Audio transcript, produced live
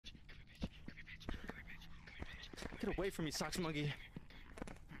Get away from me, Socks Monkey.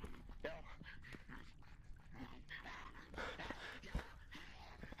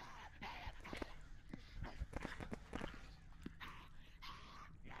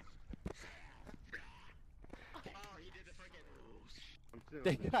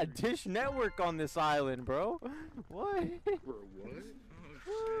 They got Dish Network on this island, bro. What? Bro, what?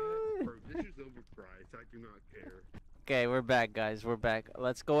 Oh, shit. Bro, this is overpriced. I do not care. Okay, we're back, guys. We're back.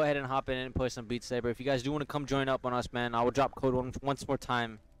 Let's go ahead and hop in and play some Beat Saber. If you guys do want to come join up on us, man, I will drop code once more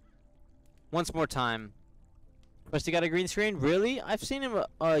time. Once more time. Rusty got a green screen? Really? I've seen him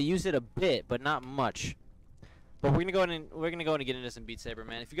use it a bit, but not much. But we're gonna go in and get into some Beat Saber,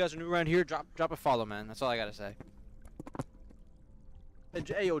 man. If you guys are new around here, drop a follow, man. That's all I gotta say.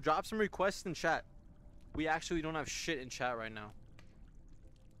 Hey, yo, drop some requests in chat. We actually don't have shit in chat right now.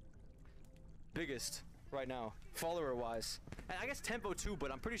 Biggest right now, follower wise. And I guess Tempo too, but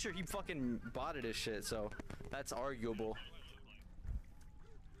I'm pretty sure he fucking botted his shit, so that's arguable.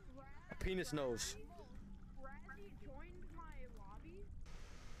 A penis knows. Razzie joined my lobby.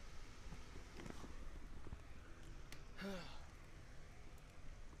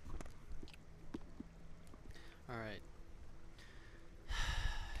 Alright.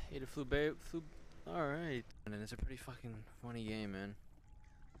 Ada flew. Alright. And it's a pretty fucking funny game, man.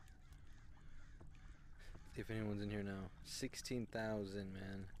 See if anyone's in here now. 16,000,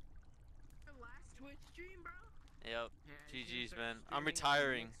 man. Last Twitch stream, bro. Yep. GG's, man. I'm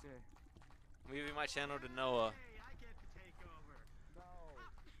retiring. I'm giving my channel to Noah.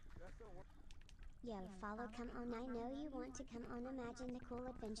 Yo, follow, come on, I know you want to come on, imagine the cool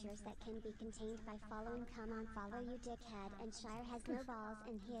adventures that can be contained by following, come on, follow you dickhead, and Shyre has no balls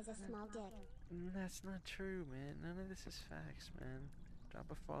and he has a small dick. That's not true, man. None of this is facts, man. Drop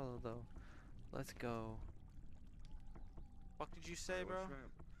a follow, though. Let's go. What did you say, bro?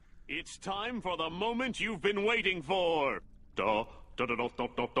 It's time for the moment you've been waiting for. Da da da da da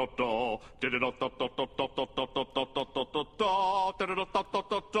da da da da da da da da da da da da da da da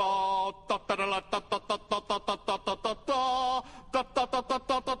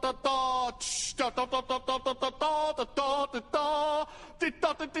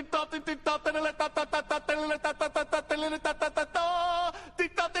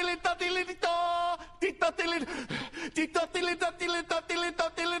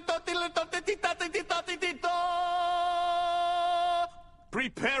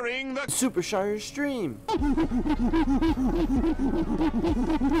preparing the Super Shyre stream.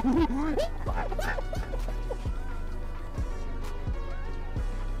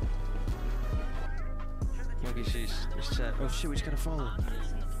 Monkey sheesh. There's chat. Oh shit, we just gotta follow.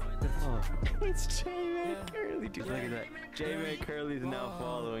 Oh. It's J-Man Curly, dude. Look at that. J-Man Curly's now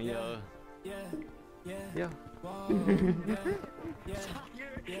following, yo. Yeah.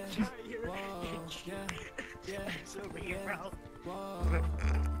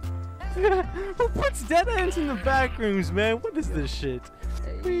 Who puts dead ends in the back rooms, man? What is this shit?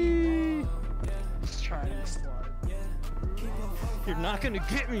 Whee! You're not gonna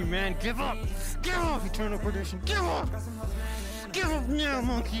get me, man. Give up! Give up, Eternal Perdition! Give up! Give up now,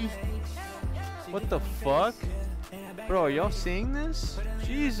 monkey! What the fuck? Bro, are y'all seeing this?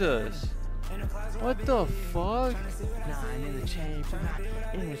 Jesus! What the fuck? Not in the chamber, not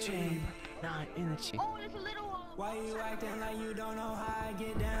in the chamber, not in the chamber. Oh, there's a little one. Why you acting like you don't know how I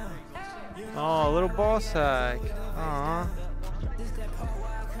get down? Oh, little ball sack. Aww.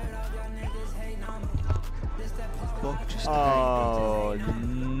 Oh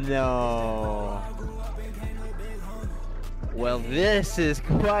no. Well, this is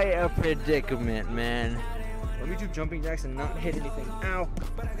quite a predicament, man. Let me do jumping jacks and not hit anything. Ow.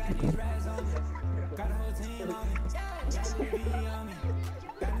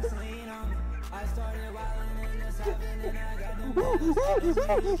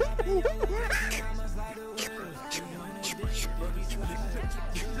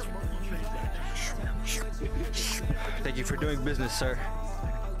 Thank you for doing business, sir.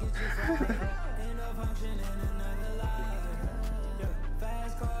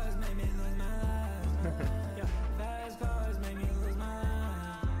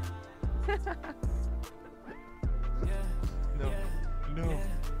 No.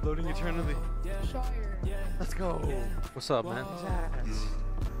 Loading eternally. Let's go. What's up, man?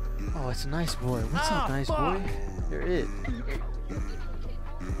 Oh, it's a nice boy. What's up, nice boy? You're it.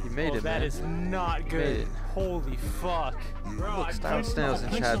 You made it, man. That is not good. Holy fuck. Look, Style Snails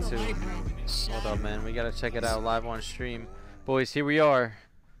in chat too. Hold up, man. We gotta check it out live on stream. Boys, here we are.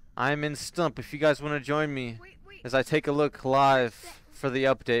 I'm in Stump. If you guys want to join me as I take a look live for the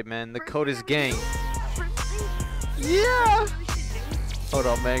update, man. The code is gang. Yeah! Hold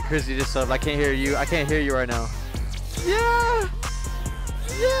up, man. Chrissy just subbed. I can't hear you. I can't hear you right now. Yeah!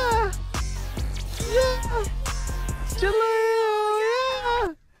 Yeah! Yeah! Jaleel!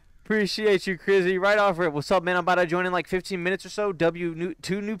 Yeah! Appreciate you, Crizzy. Right off rip. What's up, man? I'm about to join in like 15 minutes or so. Two new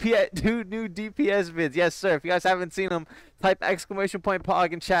DPS vids. Yes, sir. If you guys haven't seen them, type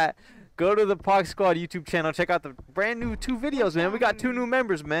 !POG in chat. Go to the POG Squad YouTube channel. Check out the brand new 2 videos, man. We got 2 new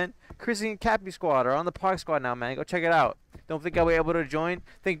members, man. Crizzy and Cappy Squad are on the POG Squad now, man. Go check it out. Don't think I'll be able to join.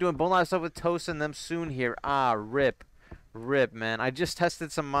 Think doing bone lab stuff with Toast and them soon here. Ah, rip. Rip, man. I just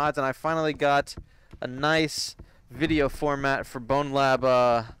tested some mods and I finally got a nice video format for Bone Lab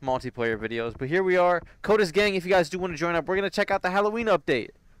multiplayer videos. But here we are. Coda's gang, if you guys do want to join up, we're going to check out the Halloween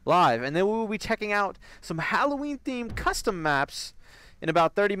update live. And then we will be checking out some Halloween-themed custom maps in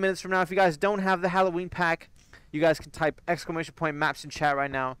about 30 minutes from now. If you guys don't have the Halloween pack, you guys can type !maps in chat right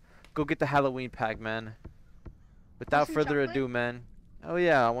now. Go get the Halloween pack, man. Without further ado, man. Oh,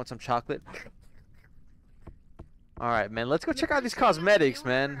 yeah, I want some chocolate. Alright, man. Let's go check out these cosmetics,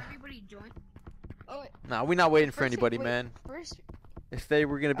 man. Nah, we're not waiting for anybody, man. If they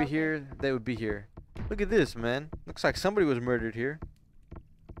were going to be here, they would be here. Look at this, man. Looks like somebody was murdered here.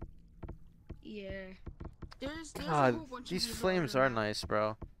 Yeah. God, these flames are nice,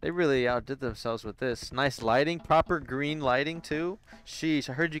 bro. They really outdid themselves with this. Nice lighting, proper green lighting too. Sheesh,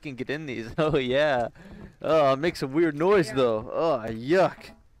 I heard you can get in these. Oh yeah. Oh, it makes a weird noise though. Oh, yuck.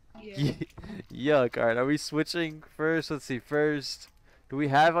 Yeah. Yuck. All right, are we switching first? Let's see. First, do we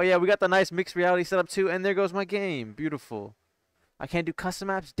have? Oh yeah, we got the nice mixed reality setup too. And there goes my game. Beautiful. I can't do custom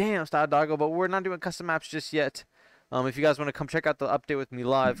maps. Damn, Style Doggo. But we're not doing custom maps just yet. If you guys want to come check out the update with me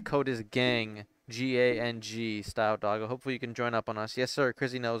live, code is gang. GANG Style Doggo. Hopefully you can join up on us. Yes, sir.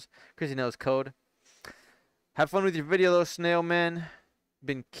 Crizzy knows code. Have fun with your video though, Snail Man.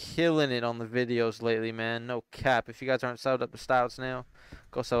 Been killing it on the videos lately, man. No cap. If you guys aren't subbed up to Style Snail,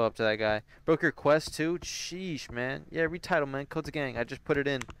 go sub up to that guy. Broke your quest too? Sheesh, man. Yeah, retitle, man. Code's a gang. I just put it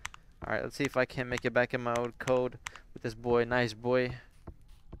in. Alright, let's see if I can't make it back in my old code with this boy. Nice boy.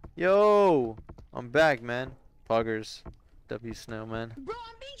 Yo! I'm back, man. Poggers. W Snail, man. Bro,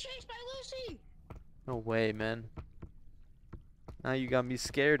 I'm being chased by Lucy! No way, man. Now you got me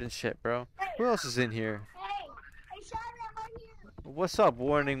scared and shit, bro. Who else is in here? Hey, Shyre, I'm right here. What's up,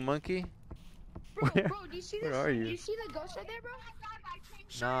 warning monkey? Bro, Where- bro, do you see where this? are you? Do you see the ghost right there, bro?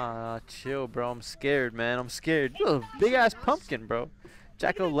 Nah, chill, bro. I'm scared, man. I'm scared. You a big ass pumpkin, bro.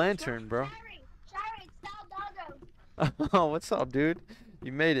 Jack-o'-lantern, bro. Shyre, it's Style Doggo. Oh, what's up, dude?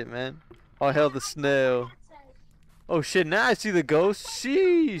 You made it, man. Oh, hell, the snail. Oh, shit. Now I see the ghost.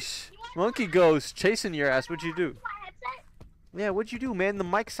 Sheesh. Monkey ghost chasing your ass. What'd you do? Yeah, what'd you do, man? The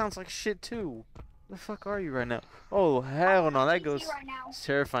mic sounds like shit, too. Where the fuck are you right now? Oh, hell no. That ghost is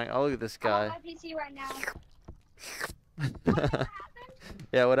terrifying. Oh, look at this guy. I'm on PC right now.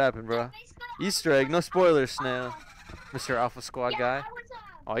 Yeah, what happened, bro? Easter egg. No spoilers, Snail. Mr. Alpha Squad guy.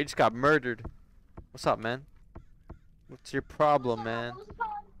 Oh, he just got murdered. What's up, man? What's your problem, man?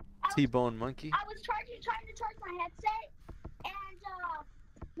 T-Bone Monkey. I was trying to charge my headset, and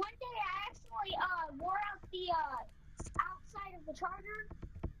one day I accidentally wore out the outside of the charger,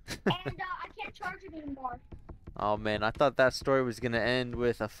 and I can't charge it anymore. Oh man, I thought that story was gonna end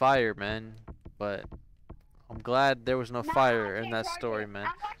with a fire, man. But I'm glad there was no fire in that story, man.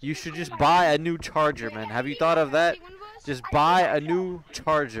 You should just buy a new charger, man. Have you thought of that? Just buy a new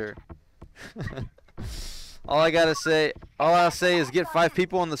charger. All I'll say is get 5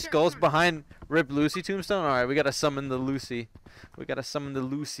 people on the skulls behind Rip Lucy tombstone. Alright, we gotta summon the Lucy.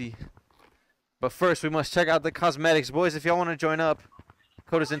 But first, we must check out the cosmetics. Boys, if y'all want to join up,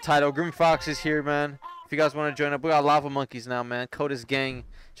 code is entitled. Grim Fox is here, man. If you guys want to join up, we got lava monkeys now, man. Code is gang.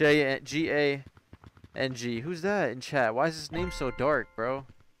 G-A-N-G. Who's that in chat? Why is his name so dark, bro?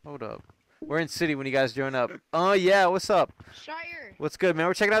 Hold up. We're in city when you guys join up. Oh, yeah, what's up? Shyre. What's good, man?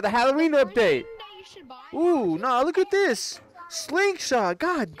 We're checking out the Halloween update. Ooh, nah, look at this. Slingshot.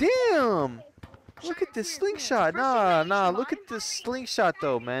 God damn. Look at this slingshot. Nah, look at this slingshot,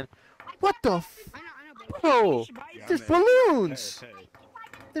 though, man. What the f... Bro, there's balloons.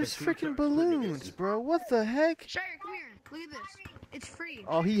 There's freaking balloons, bro. What the heck? Shyre, come here. Look at this. It's free.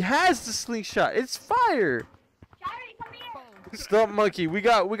 Oh, he has the slingshot. It's fire. Shyre, come here. Stump monkey. We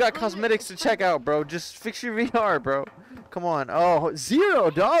got cosmetics to check out, bro. Just fix your VR, bro. Come on. Oh,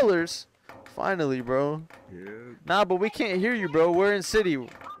 $0. Finally, bro. Yeah. Nah, but we can't hear you, bro. We're in city.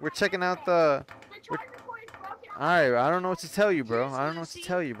 We're checking out the... Alright, I don't know what to tell you, bro.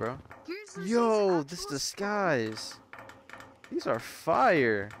 Yo, this disguise. These are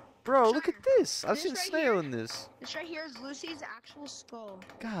fire. Bro, look at this. I've seen Snail in this. This right here is Lucy's actual skull.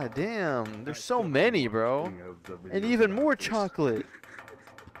 God damn. There's so many, bro. And even more chocolate.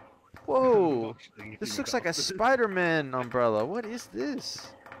 Whoa! This looks like a Spider-Man umbrella. What is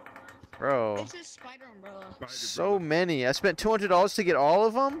this? Bro. It's a spider umbrella. So many. I spent $200 to get all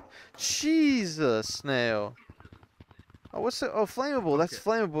of them? Jesus, snail. Oh, what's the, oh, flammable. That's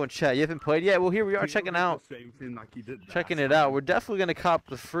flammable in chat. You haven't played yet? Well, here we are checking out. Checking it out. We're definitely going to cop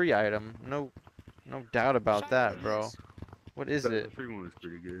the free item. No doubt about that, bro. What is it? The free one is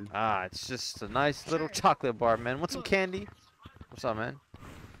pretty good. Ah, it's just a nice little chocolate bar, man. Want some candy? What's up, man?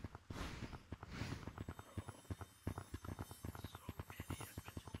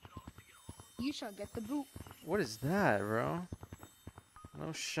 You shall get the boot. What is that, bro?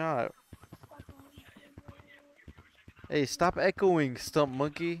 No shot. Hey, stop echoing, stump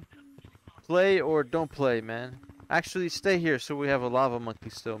monkey. Play or don't play, man. Actually, stay here so we have a lava monkey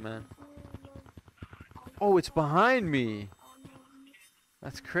still, man. Oh, it's behind me.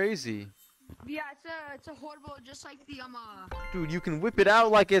 That's crazy. Yeah, it's a horrible, just like the Dude, you can whip it out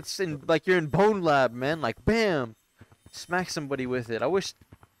like it's in, like you're in Bone Lab, man. Like, bam, smack somebody with it. I wish,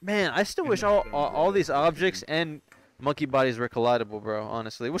 man, I still wish all these objects and monkey bodies were collidable, bro.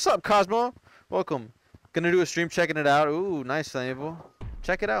 Honestly, what's up, Cosmo? Welcome. Gonna do a stream checking it out. Ooh, nice, flammable.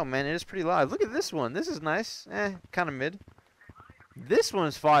 Check it out, man. It is pretty live. Look at this one. This is nice. Kind of mid. This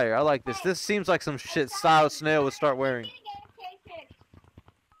one's fire. I like this. This seems like some shit style snail would start wearing.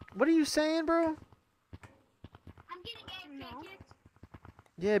 What are you saying, bro? I'm getting AFK kicked.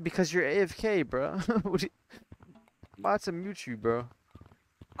 Yeah, because you're AFK, bro. About to mute you, bro.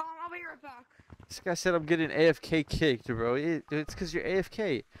 I'll be right back. This guy said I'm getting AFK kicked, bro. It's because you're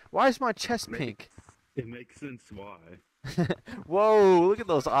AFK. Why is my chest pink? It makes sense why. Whoa, look at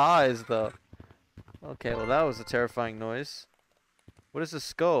those eyes, though. Okay, well, that was a terrifying noise. What is a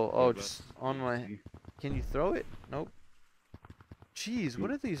skull? Oh, just on my... Can you throw it? Nope. Jeez, what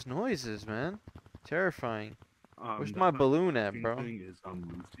are these noises, man? Terrifying. Where's my balloon at, bro? Thing is,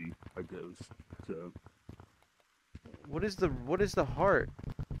 Lucy, a ghost. So. What is the heart?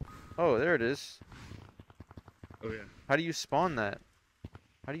 Oh, there it is. Oh yeah. How do you spawn that?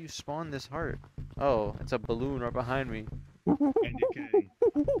 How do you spawn this heart? Oh, it's a balloon right behind me. And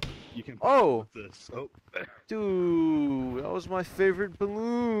you can oh, this. Oh. Dude, that was my favorite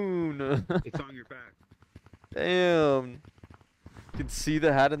balloon. It's on your back. Damn. You can see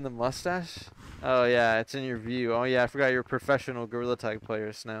the hat and the mustache? Oh yeah, it's in your view. Oh yeah, I forgot you're a professional Gorilla Tag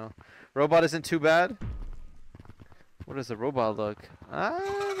player now. Robot isn't too bad. What does the robot look?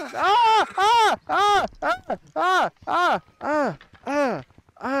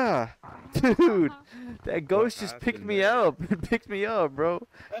 Dude, that ghost just picked me up. Picked me up, bro.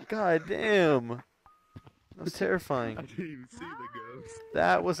 God damn. That was terrifying. I didn't even see the ghost.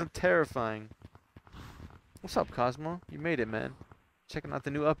 That wasn't terrifying. What's up, Cosmo? You made it, man. Checking out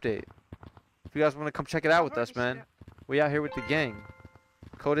the new update. If you guys want to come check it out with us, man, we out here with the gang.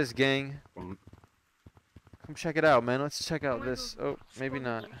 Coda's gang. Come check it out, man. Let's check out this. Oh, maybe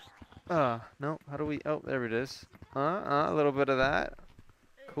not. No. How do we? Oh, there it is. A little bit of that.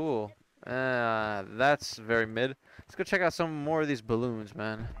 Cool. That's very mid. Let's go check out some more of these balloons,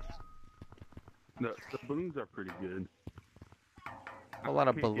 man. The balloons are pretty good. A lot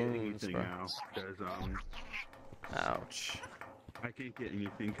of balloons, bro. Now, Ouch. I can't get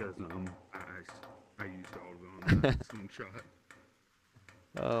anything because I used all of them on the slingshot.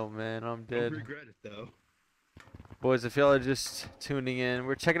 Oh man, I'm dead. Don't regret it though. Boys, if y'all are just tuning in,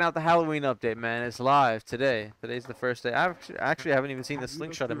 we're checking out the Halloween update, man. It's live today. Today's the first day. I actually haven't even seen the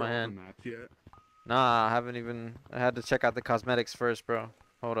slingshot in my hand. Nah, I haven't even. I had to check out the cosmetics first, bro.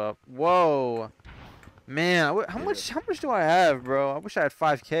 Hold up. Whoa, man. How much do I have, bro? I wish I had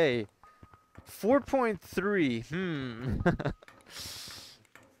 5K. 4.3.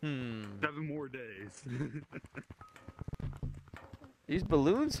 7 more days. These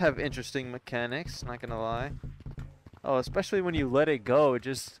balloons have interesting mechanics. Not gonna lie. Oh, especially when you let it go, it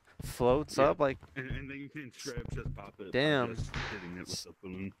just floats up like. And then you can straight up just pop it. Damn. Just hitting it with the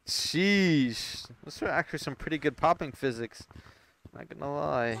balloon. Sheesh. Those are actually some pretty good popping physics. Not gonna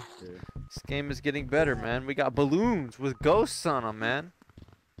lie. Yeah. This game is getting better, man. We got balloons with ghosts on them, man.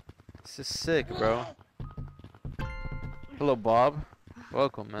 This is sick, bro. Hello, Bob.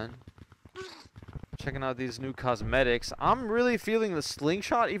 Welcome, man. Checking out these new cosmetics. I'm really feeling the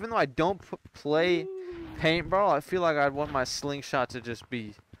slingshot, even though I don't play paintball. I feel like I'd want my slingshot to just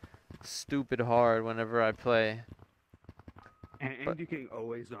be stupid hard whenever I play. And you can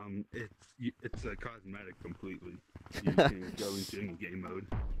always it's a cosmetic completely. You can go into any game mode.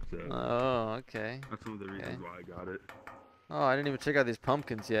 So oh, okay. That's one of the reasons why I got it. Oh, I didn't even check out these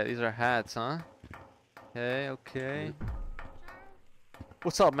pumpkins yet. These are hats, huh? Okay.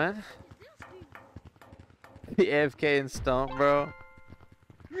 What's up, man? The AFK and stomp, bro.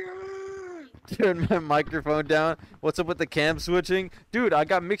 Turn my microphone down. What's up with the cam switching? Dude, I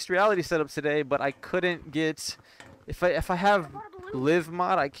got mixed reality set up today, but I couldn't get... If I have live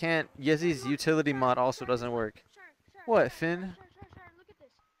mod, I can't... Yezi's utility mod also doesn't work. What, Finn? Shyre, look at this.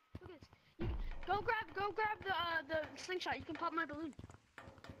 Look at this. Go grab the slingshot. You can pop my balloon.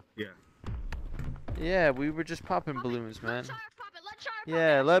 Yeah. Yeah, we were just popping balloons, man. Let Shyre pop it. Let Shyre pop it.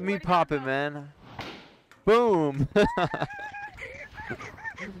 Yeah, let me pop it, man. Boom!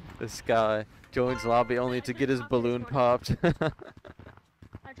 This guy joins lobby only to get his balloon popped. I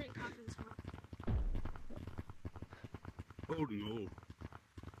take confidence. Oh no.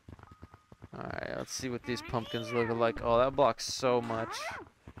 Alright, let's see what these pumpkins look like. Oh, that blocks so much.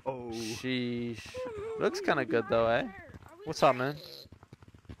 Oh. Sheesh. Looks kind of good though, eh? What's up, man?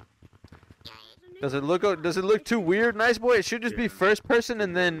 Does it look too weird, nice boy? It should just be first person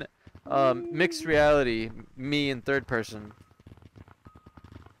and then mixed reality, me in third person.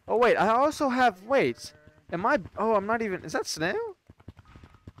 Oh wait, I also have, wait, am I, oh I'm not even, is that Snail?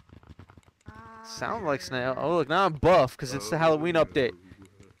 Sound like Snail. Oh look, now I'm buff because it's the Halloween update.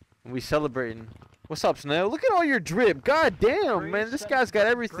 And we celebrating. What's up, Snail? Look at all your drip. God damn, man, this guy's got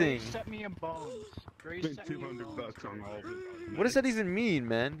everything. Grace sent me a bones. Grace Spent sent me a $200 bones. on all of it. What does that even mean,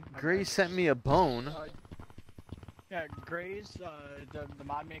 man? Gray sent me a bone. Yeah, Gray's the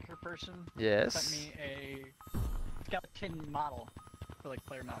mod maker person. Yes. Sent me a skeleton model for like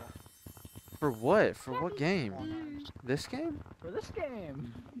player model. For what? For what game? This game? For this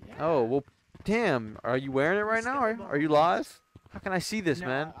game. Yeah. Oh, well, damn. Are you wearing it right now? Are you live? How can I see this, No,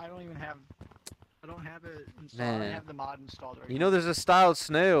 man? I don't even have. I don't have it installed. Man. I don't have the mod installed right You know, there's a styled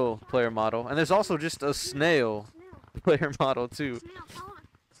snail player model, and there's also just a snail player model too.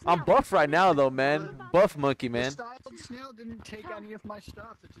 I'm buff right now, though, man. Buff monkey, The man. styled snail didn't take any of my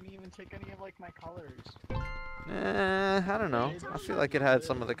stuff. It didn't even take any of like my colors. I don't know. I feel like it had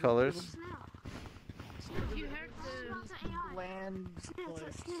some of the colors. You heard the Land.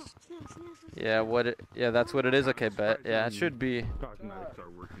 Yeah, yeah, that's what it is. Okay, bet. Yeah, it should be. Cosmetics are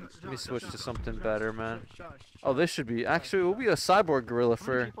working. Let me switch to something better, man. Shush. Oh, this should be. Actually, we'll be a cyborg gorilla How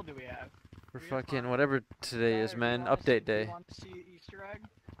many for people do we have? fucking whatever today is, man. Everyone Update day. Want to see Easter egg?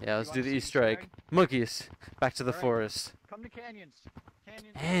 Yeah, let's do wanna the see Easter egg. Monkeys, back to the Alright. forest. Come to canyons.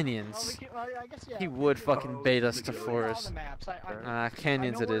 Canyons. Canyons. Oh, we can, well, I guess, yeah, He we would can- fucking bait us to We can we can all forest. the maps. I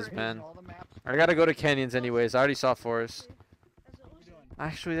Canyons know it where is, in man. all the maps. I gotta go to canyons anyways. I already saw forest. What you doing?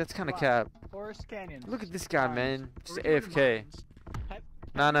 Actually, that's kind of Wow. cap. Forest canyons. Look at this guy, Mines. man. Just We're doing AFK. mines. Have-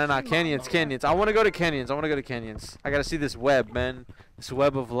 Nah, have you seen canyons, mines? canyons. I want to go to canyons. I want to go to canyons. I gotta see this web, man. This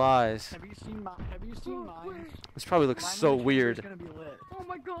web of lies. Have you seen mines? This probably looks Mine so with the weird. camera's gonna be lit. Oh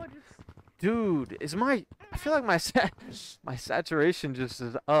my god. Dude, is my... I feel like my saturation just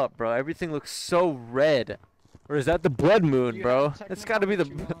is up, bro. Everything looks so red. Or is that the blood moon, Do you bro? have a It's gotta be the...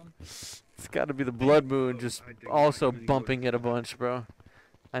 technical issue on? It's gotta be the blood moon just also bumping it a bunch, bro.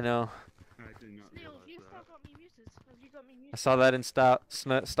 I know. I did not Snails, realize you that. still got me muted. You got me I muted. saw that in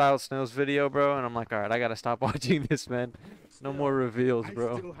Styled Snail's video, bro, and I'm like, alright, I gotta stop watching this, man. No more reveals, I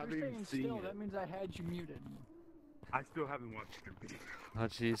bro. still You're haven't even staying seen still. That it. means I had you muted. I still haven't watched your video. Oh,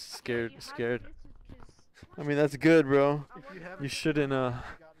 jeez, scared, You have scared. me muted 'cause I mean, that's good, bro. If you haven't You shouldn't, you gotta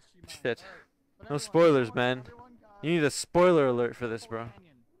see mine. shit. Alright, but No everyone- spoilers, everyone- man. everyone got You need a spoiler alert for this, bro.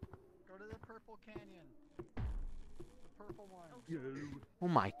 Canyon. Go to the purple canyon. The purple one. Oh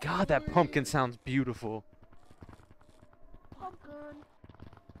my god, that pumpkin sounds beautiful. pumpkin.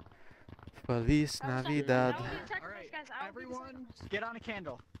 Feliz Navidad. Alright, everyone, get on a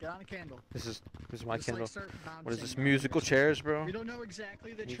candle. Get on a candle. This is my Just, like, candle. start What is bouncing this, around. musical chairs, bro? We don't know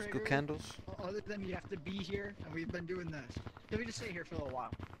exactly the Musical trigger, candles? other than you have to be here, and we've been doing this. So we just stay here for a little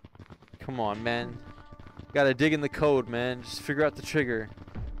while. Come on, man. Gotta dig in the code, man. Just figure out the trigger.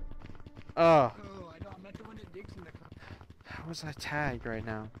 Oh, Oh, I know. I'm not the one that digs in the how was I tagged right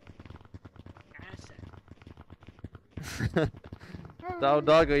now? asset.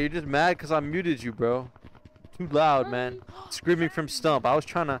 Doggo, you're just mad because I muted you, bro. Too loud, man. Screaming from stump. I was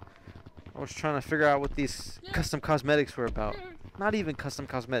trying to figure out what these custom cosmetics were about. Not even custom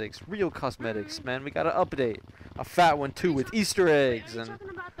cosmetics, real cosmetics, man. We got an update. A fat one too with Easter eggs and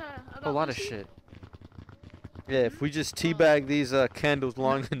a lot of shit. Yeah, if we just teabag these candles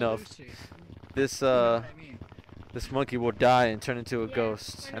long enough, Lucy. this You know what I mean. this monkey will die and turn into a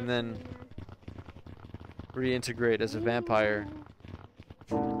ghost, and then reintegrate as a vampire.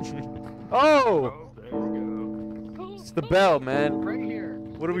 Oh! Oh, there we go. It's the bell, man. Right here.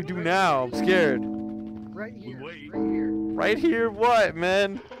 What do we do now? I'm scared. Right here. Wait. Right here. Right here, what,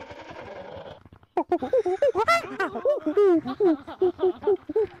 man?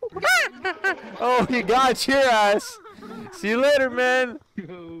 Oh, he got your ass. See you later, man.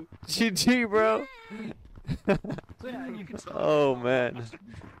 GG, bro. So yeah, you can. Oh man,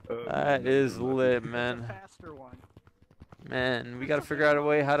 that is lit, It's a man. faster one. Man, we gotta figure out a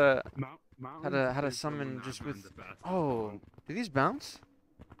way how to Mountains is summon not just going with. the fastest Oh, one. do these bounce?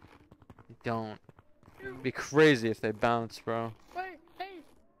 They don't. It'd be crazy if they bounce, bro. Wait, hey.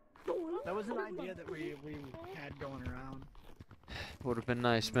 That was an idea that we had going around. Would have been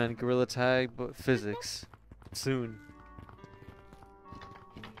nice, man. Gorilla tag, but physics. Soon.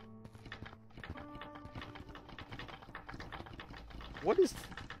 What is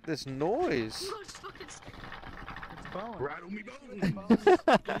this noise? Looks fucking scary. It's Bone. Rattle me Did bones!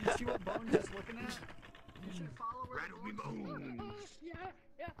 you see what Bone is looking at? You should follow where Rattle me bones! Yeah,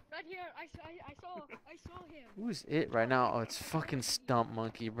 right here. I saw him. Who's it right now? Oh, it's fucking Stump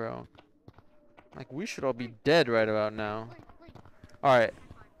Monkey, bro. Like, we should all be dead right about now. Alright.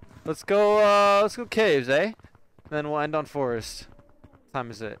 Let's go caves, eh? Then we'll end on forest. What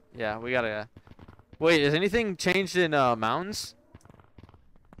time is it? Yeah, we gotta... Wait, has anything changed in, mountains?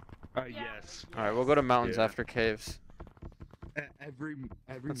 Yes. Alright, we'll go to mountains Yeah. after caves. Every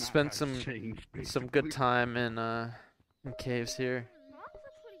Let's map spend has some changed, good basically. time in caves here.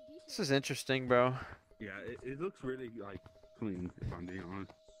 This is interesting, bro. Yeah, it looks really like clean, if I'm being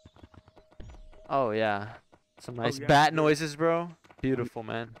honest. Oh yeah, some nice yeah, bat the- noises, bro. Beautiful,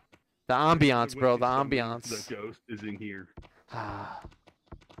 man. The ambiance, bro. The When you summon ambiance. The ghost is in here, Ah,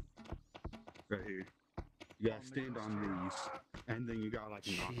 right here. You gotta stand on these, and then you got like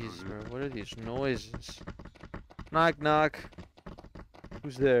knock jeez, on bro. it. What are these noises? Knock, knock.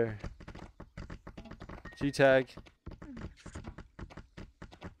 Who's there? Gtag.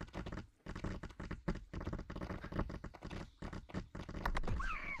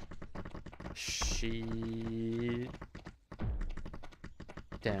 Shit.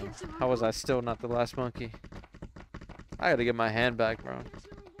 Damn. How was I still not the last monkey? I gotta get my hand back, bro.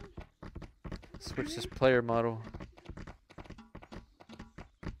 Switch this player model.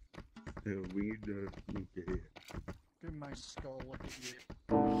 Yeah, we need to look at it. Give my skull look at you.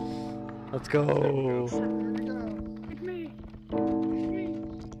 Let's go. Here we go. It's me.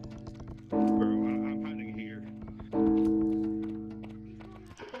 Bro, I'm hiding here.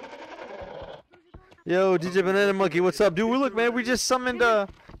 Yo, DJ Banana Monkey, what's up, dude? Look, man, we just summoned a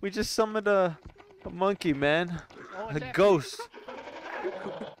monkey, man. Oh, A it's after ghost.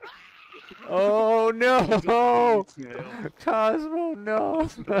 Oh no, Snail. Cosmo, no.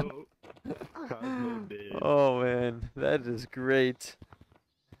 No. Cosmo dead. Oh man, that is great.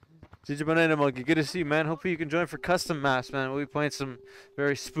 DJ Banana Monkey, good to see you, man. Hopefully you can join for custom maps, man. We'll be playing some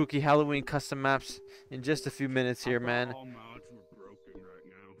very spooky Halloween custom maps in just a few minutes here, I thought man. all mods were broken right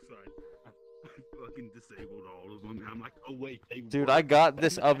now, so I fucking disabled all of them. And I'm like, oh wait, they Dude, work. I got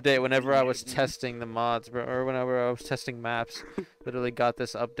this update whenever I was testing the mods, bro, or whenever I was testing maps. Literally got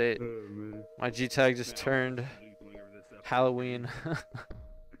this update. Oh, man. My G tag just Man, turned I'm whenever this episode Halloween.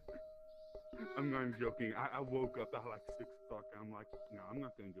 I'm not even joking. I woke up at like 6 o'clock. I'm like, no, I'm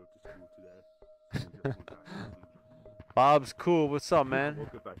not gonna go to school today. I just went back to sleep. Bob's cool. What's up, I man?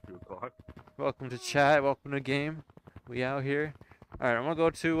 woke up at 2 o'clock. Welcome to chat. Welcome to game. We out here. All right, I'm gonna go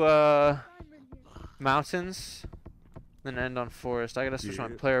to mountains, then end on forest. I gotta switch my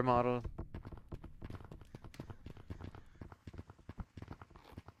Yeah. player model.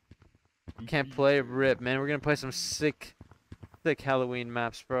 Can't play rip, man. We're gonna play some sick Halloween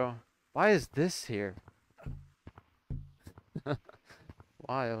maps, bro. Why is this here?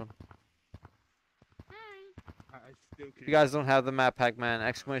 Wild. I still can't. If you guys don't have the map pack, man,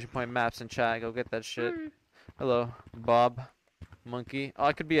 exclamation point maps in chat. Go get that shit. Hello, Bob, monkey. Oh,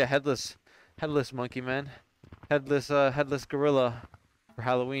 I could be a headless monkey, man. Headless gorilla for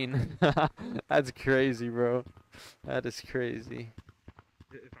Halloween. That's crazy, bro. That is crazy.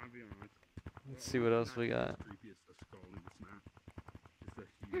 If I'm being honest. Let's see what else we got. Creepy as the skull in this map. It's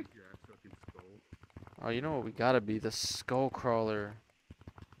a huge ass fucking skull. Oh, you know what we gotta be? The skull crawler.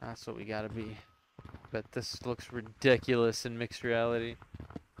 That's what we gotta be. Bet this looks ridiculous in mixed reality.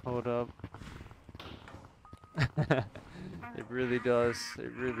 Hold up. It really does.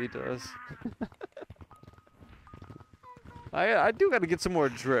 It really does. I do gotta get some more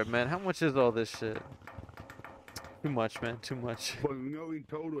drip, man. How much is all this shit? Too much, man. Too much. But we know in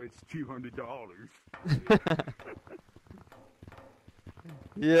total it's $200.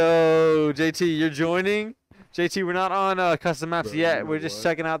 Yo, JT, you're joining? JT, we're not on custom maps Bro, you yet. know We're just what?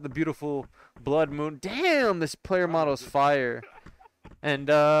 checking out the beautiful blood moon. Damn, this player model's fire. And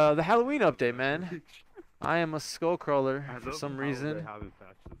the Halloween update, man. I am a skull crawler I for love some how reason. They haven't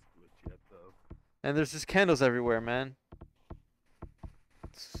patched this glitch yet, though. And there's just candles everywhere, man.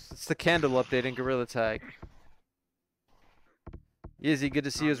 It's the candle update in Gorilla Tag. Izzy, good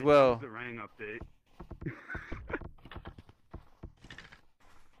to see you as well. The Rang update.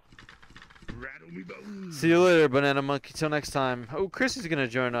 Rattle me bones. See you later, Banana Monkey. Till next time. Oh, Chris is gonna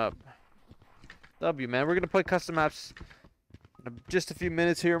join up. W, man. We're gonna play custom maps in just a few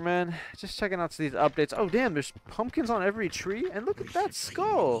minutes here, man. Just checking out these updates. Oh, damn, there's pumpkins on every tree, and look at that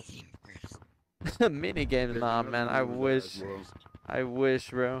skull. Mini game, nah, man. I wish. I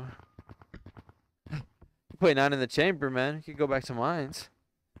wish, bro. Play 9 in the chamber, man. You could go back to mines.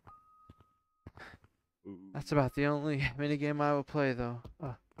 That's about the only mini game I will play, though.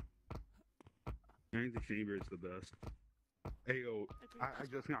 I think the chamber is the best. Hey, yo, I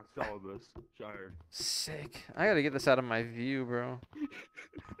just got Solibus, Shyre. Sick. I gotta get this out of my view, bro.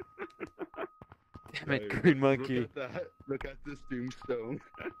 Damn it, Hey, green monkey. Look at that. Look at this tombstone.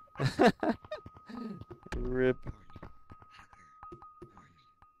 Rip.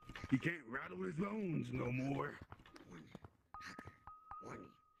 He can't rattle his bones no more.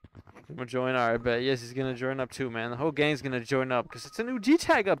 I'm gonna join. Alright, I bet. Yes, he's gonna join up too, man. The whole gang's gonna join up because it's a new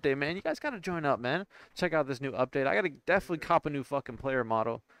gtag update, man. You guys gotta join up, man. Check out this new update. I gotta definitely cop a new fucking player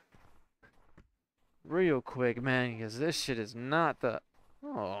model. Real quick, man, because this shit is not the...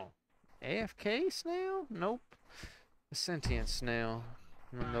 Oh. AFK snail? Nope. A sentient snail,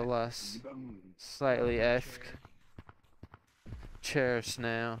 nonetheless. Slightly EFK. Chair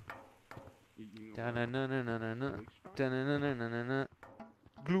snail. Da-na-na-na-na-na-na. Da-na-na-na-na-na-na.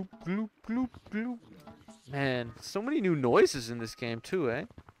 Gloop, gloop, gloop, gloop. Man, so many new noises in this game too, eh?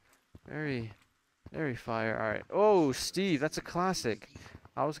 Very, very fire. Alright. Oh, Steve, that's a classic.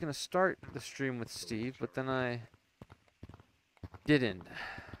 I was gonna start the stream with Steve, but then I didn't.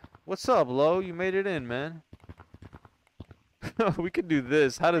 What's up, Lo? You made it in, man. We could do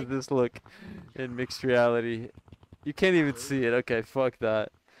this. How does this look in mixed reality? You can't even see it. Okay, fuck that.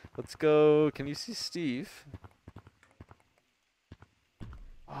 Let's go. Can you see Steve?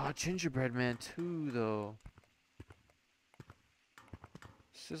 Oh, Gingerbread Man too, though.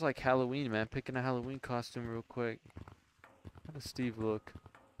 This is like Halloween, man. Picking a Halloween costume real quick. How does Steve look?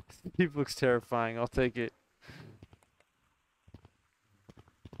 Steve looks terrifying. I'll take it.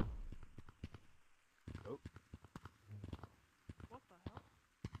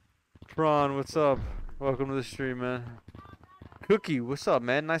 Tron, what's up? Welcome to the stream, man. Cookie, what's up,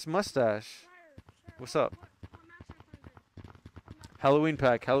 man? Nice mustache. What's up? Halloween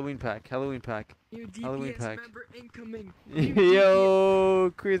pack, Halloween pack, Halloween pack. New DPS Halloween pack. member incoming.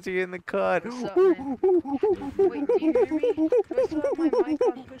 Yo, Chrissy in the cut. What's up, man? Wait, do you hear me? Do I still have my mic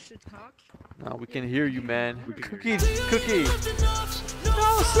on push to talk? No, we can hear you, man. Cookie, Cookie.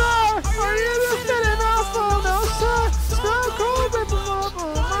 No, sir. Are you listening enough? No, sir. Stop calling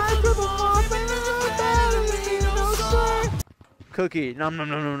no, sir. Cookie. No.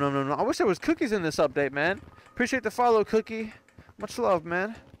 I wish there was cookies in this update, man. Appreciate the follow, Cookie. Much love,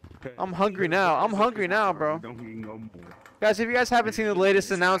 man. I'm hungry now. I'm hungry now, bro. Guys, if you guys haven't seen the latest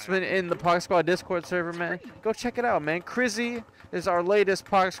announcement in the POG Squad Discord server, man, go check it out, man. Crizzy is our latest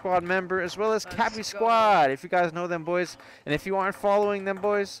POG Squad member, as well as Cappy Squad, if you guys know them boys. And if you aren't following them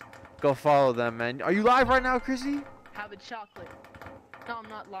boys, go follow them, man. Are you live right now, Crizzy? Have a chocolate. No, I'm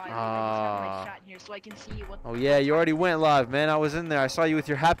not live. I just have my chat in here so I can see what. Oh yeah, you already went live, man. I was in there. I saw you with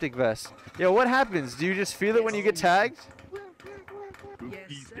your haptic vest. Yo, what happens? Do you just feel it when you get tagged?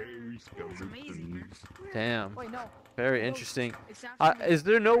 Yes, sir. It's amazing, man. Damn. Wait, no. Very interesting. It's actually Is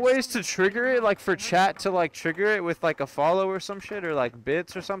there no ways to trigger it, like for chat to like trigger it with like a follow or some shit, or like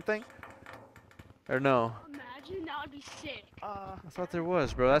bits or something? Or no? Imagine that would be sick. I thought there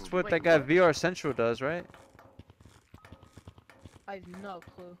was, bro. That's what that guy VR Central does, right? I have no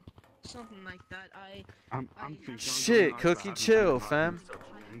clue. Something like that. Shit, Cookie, chill, fam.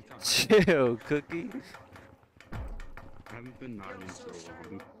 Chill, Cookie. I haven't been nodding so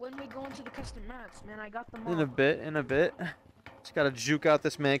long. When we go into the custom maps, man, I got them all. In a bit. Just gotta juke out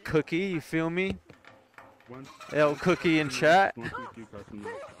this man, Cookie. You feel me? Yo, Cookie in chat.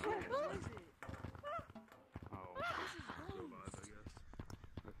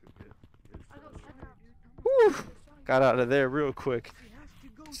 Whew. Got out of there real quick.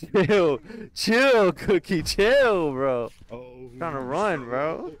 Chill, Cookie, chill, bro. Trying to run,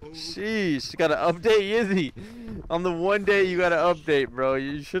 bro. Sheesh, you gotta update Yizzy. On the one day you gotta update, bro.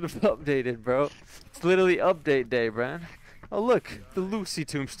 You should have updated, bro. It's literally update day, man. Oh look, the Lucy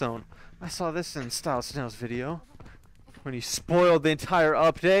tombstone. I saw this in Style Snail's video when he spoiled the entire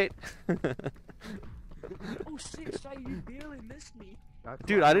update. Oh shit, Shyre, you barely missed me.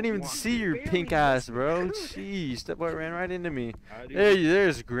 Dude, I didn't even see your pink ass, bro. Jeez, that boy ran right into me.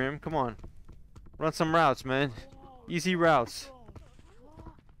 There's Grim. Come on. Run some routes, man. Easy routes.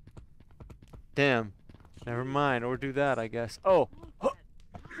 Damn. Never mind. Or do that, I guess. Oh,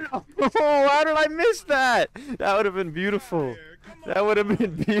 How did I miss that? That would have been beautiful. That would have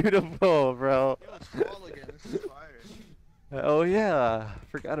been beautiful, bro. Oh yeah,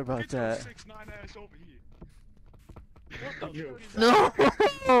 forgot about that. No,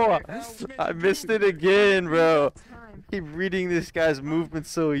 I missed it again, bro. Keep reading this guy's movement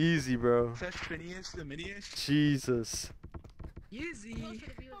so easy, bro. Jesus.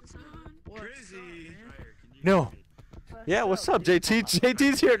 No. Yeah, what's up, JT?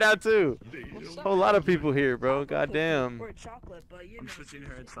 JT's here now too. A whole lot of people here, bro. Goddamn. I'm switching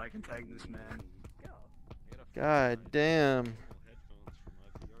her so I can tag this man. God damn.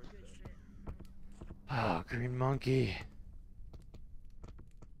 Oh, green monkey.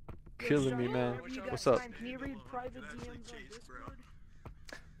 Killing me, man. What's up? Can you read private DMs on Discord?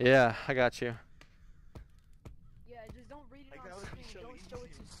 Yeah, I got you. Yeah, just don't read it on stream. Don't show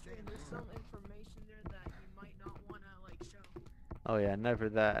it to stream. There's some information there that you might not want to like show. Oh yeah, never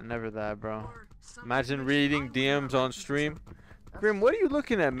that, bro. Imagine reading DMs on stream. Grim, what are you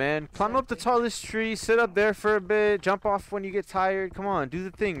looking at, man? Climb up the tallest tree, sit up there for a bit, jump off when you get tired. Come on, do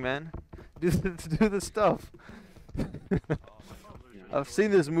the thing, man. Do the stuff. I've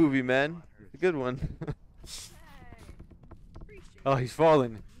seen this movie, man. It's a good one. Oh, he's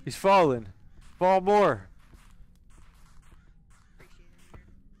falling. He's falling. Fall more.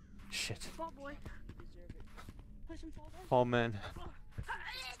 Shit. Fall boy. Fall, man.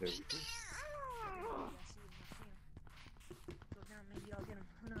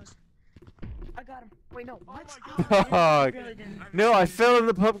 I got him. Wait, no. What? Oh, no, I fell in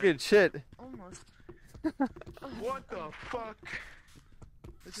the pumpkin. Shit. Almost. What the fuck?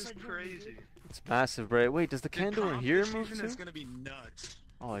 This is crazy. It's massive, bro. Wait, does the candle in here move too? It's gonna be nuts.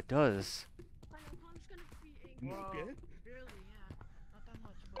 Oh, it does.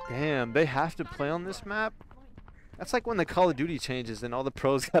 Damn, they have to play on this map? That's like when the Call of Duty changes and all the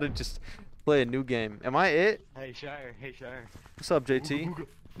pros gotta just play a new game. Am I it? Hey, Shyre. Hey, Shyre. What's up, JT?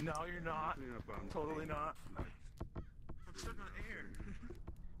 No, you're not. Totally not. I'm stuck on air.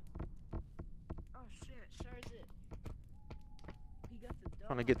 Oh shit, Shyre's it. He got the dog.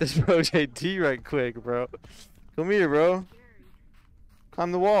 I wanna get this bro JT right quick, bro. Come here, bro.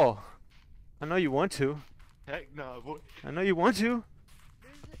 Climb the wall. I know you want to. Heck no, boy. I know you want to.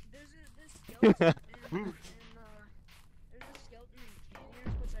 There's a skeleton there's a skeleton in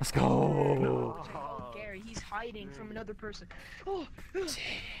Canyon, which Let's I go. Oh, Gary, he's hiding from another person. Oh,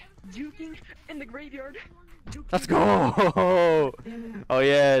 juking in the graveyard. Juking. Let's go. Oh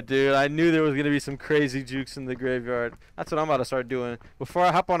yeah, dude. I knew there was gonna be some crazy jukes in the graveyard. That's what I'm about to start doing. Before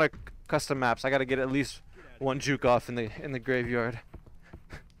I hop on a custom maps, I gotta get at least one juke off in the graveyard.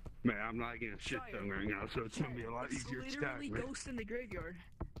 Man, I'm not getting shit done right now, so it's gonna be a lot easier to stack, Literally man. ghost in the graveyard.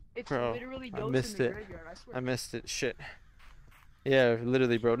 It's Bro, literally I ghost missed in the it. graveyard, I swear. I missed it. Shit. Yeah,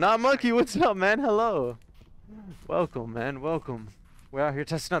 literally, bro. Not Monkey. What's up, man? Hello. Welcome, man. Welcome. We're out here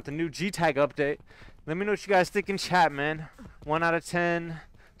testing out the new gtag update. Let me know what you guys think in chat, man. 1 out of 10,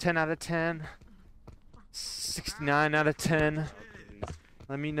 10 out of 10, 69 out of 10.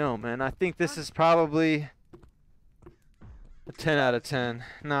 Let me know, man. I think this is probably a 10 out of 10.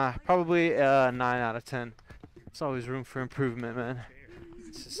 Nah, probably 9 out of 10. There's always room for improvement, man.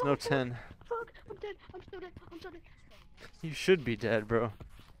 It's just no 10. Fuck, I'm dead. I'm so dead. I'm so dead. You should be dead, bro.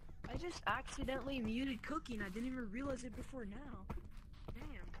 I just accidentally muted Cookie and I didn't even realize it before now.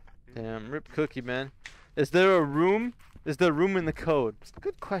 Damn. Damn, rip Cookie, man. Is there a room? Is there room in the code?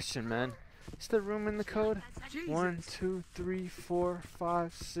 Good question, man. Is there room in the code? 1, 2, 3, 4,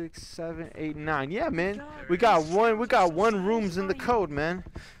 5, 6, 7, 8, 9. Yeah, man. We got one rooms in the code, man.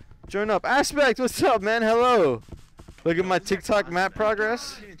 Join up. Aspect, what's up, man? Hello. Look at my TikTok map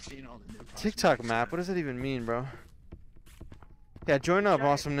progress. TikTok map? What does that even mean, bro? Yeah, join up,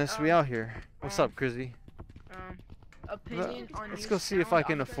 awesomeness. We out here. What's up, Crizzy? Opinion on Let's new go see if I sound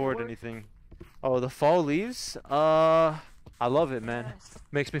can on afford board? anything. Oh, the fall leaves? I love it, man.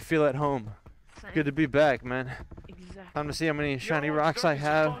 Makes me feel at home. Same. Good to be back, man. Exactly. Time to see how many shiny rocks I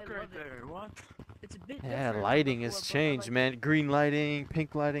have. It's a bit Yeah, different lighting from has before, but changed, like- man. Green lighting,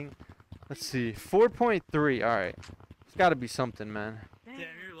 pink lighting. Let's see. 4.3. All right. It's got to be something, man. Damn, Damn,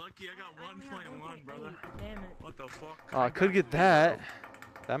 you're lucky. I got 1.1, brother. Damn it. What the fuck? Oh, I could get that.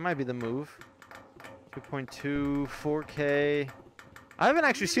 That might be the move. 2.2, 4K. I haven't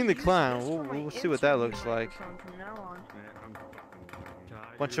actually seen the clown. We'll see what that looks like. From now on.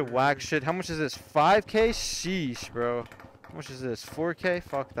 Bunch of whack shit. How much is this? 5K? Sheesh, bro. How much is this? 4K?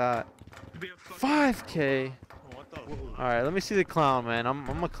 Fuck that. 5K? Alright, let me see the clown, man.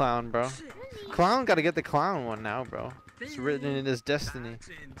 I'm a clown, bro. Clown gotta get the clown one now, bro. It's written in his destiny. That's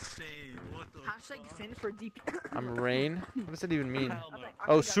insane. What the Hashtag Finn for DP. I'm Rain. What does that even mean? Hell no.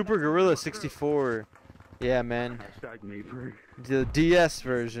 Oh, Super Gorilla 64. Yeah, man. Hashtag Maper. The DS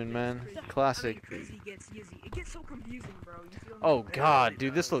version, man. How Classic. crazy it gets so confusing, bro. You feel me? Oh god,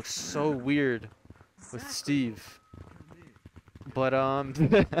 dude, this looks so weird with Steve. But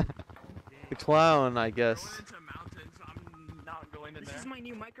the clown, I guess. This is my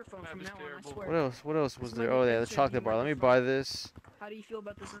new microphone from now on, I swear. What else? What else was there? Oh yeah, the chocolate bar. Let me buy this. How do you feel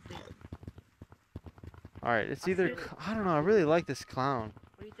about this update? All right, it's either I don't know. I really like this clown.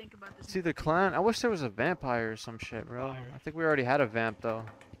 What do you think about this? It's either clown. I wish there was a vampire or some shit, bro. I think we already had a vamp though.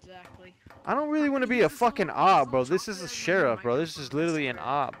 Exactly. I don't really want to be a fucking op, bro. This is a sheriff, bro. This is literally an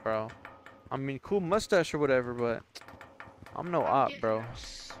op, bro. I mean, cool mustache or whatever, but I'm no op, bro.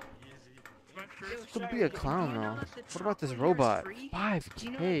 Could be a clown though. What about this robot? 5K. Do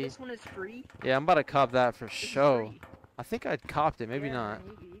you know that this one is free? Yeah, I'm about to cop that for show. I think I copped it, maybe not.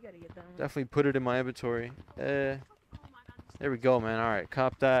 You gotta get that one. Definitely put it in my inventory. There we go, man. All right,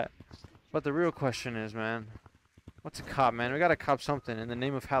 cop that. But the real question is, man, what's a cop, man? We gotta cop something in the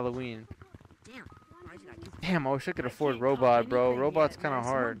name of Halloween. Damn, I wish I could afford robot, bro. Robot's kind of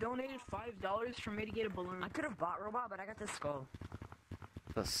hard. Someone donated $5 for me to get a balloon. I could have bought robot, but I got the skull.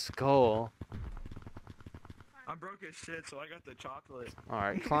 The skull. I'm broke as shit, so I got the chocolate. All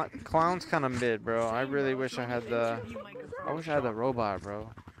right, clown's kind of mid, bro. I really wish I had the. I wish I had the robot, bro.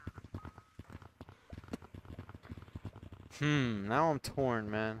 Now I'm torn,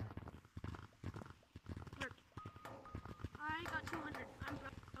 man. I got 200. I'm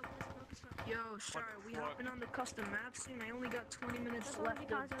broke as fuck. Yo, Shyre, we hopping on the custom map soon. I only got 20 minutes left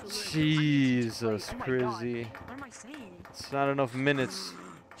to live. Jesus, Oh my crazy. God. What am I saying? It's not enough minutes.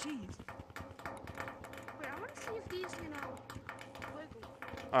 Jeez. Wait, I want to see if these, you know, wiggle.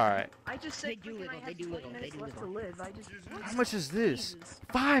 All right. I just said They do freaking wiggle, I they had do 20 wiggle, they minutes do left to wiggle. live. I just. How much is this? Jesus.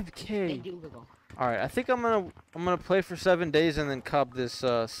 5K. They do wiggle. All right, I think I'm gonna play for 7 days and then cop this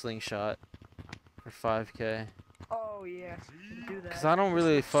slingshot for 5K. Oh yeah, do that. Cause I don't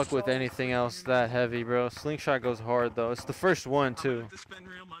really fuck with anything else that heavy, bro. Slingshot goes hard though. It's the first one too. To spend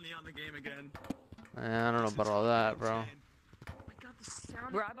real money on the game again. I don't know about all that, bro.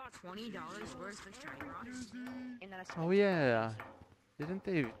 Bro, I bought $20 worth of shiny rocks. And then I spent Oh yeah, didn't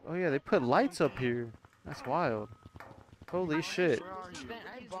they? Oh yeah, they put lights up here. That's wild. Holy shit. I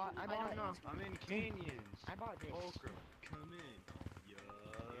bought I'm in canyons. I bought this. Okra, come in. Yeah.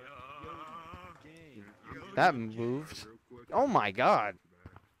 That moved. Oh my god.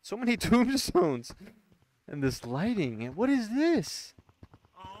 So many tombstones. And this lighting. What is this?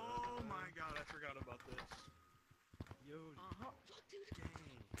 Oh my god, I forgot about this. Yo,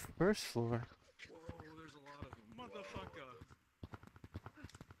 First floor. whoa, there's a lot of them. Motherfucker.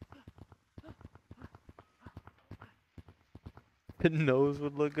 The nose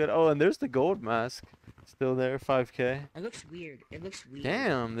would look good. Oh, and there's the gold mask. Still there, 5K. It looks weird. It looks weird.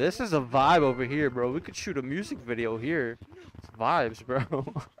 Damn, this is a vibe over here, bro. We could shoot a music video here. It's vibes, bro.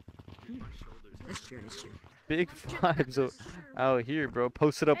 That's true, that's true. Big vibes out here, bro.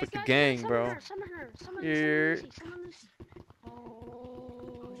 Post it up with the gang, bro. Here.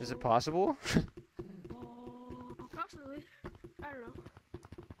 Is it possible? Possibly. I don't know.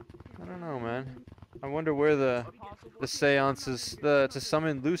 I don't know, man. I wonder where the seances to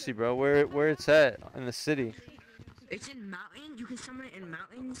summon Lucy, bro. Where it's at in the city. It's in mountains. You can summon it in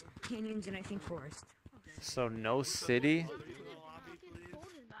mountains, canyons, and I think forest. So no city.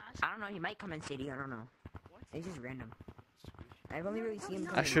 I don't know. He might come in city. I don't know. It's just random. I've only really seen him.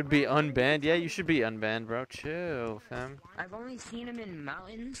 I should be unbanned. Yeah, you should be unbanned, bro. Chill, fam. I've only seen him in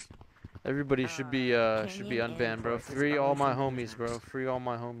mountains. Everybody should be unbanned, bro. Free all my homies, bro. Free all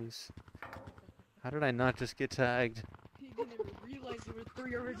my homies. How did I not just get tagged? He didn't even realize there were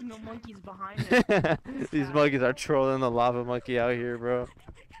 3 original monkeys behind him. These monkeys are trolling the lava monkey out here, bro.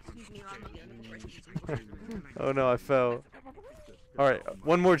 Oh no, I fell. Alright,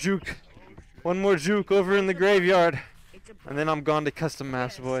 one more juke. One more juke over in the graveyard. And then I'm gone to custom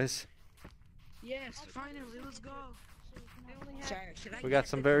maps, boys. Yes, finally, let's go. We got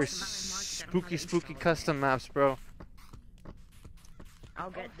some very spooky custom maps, bro. I'll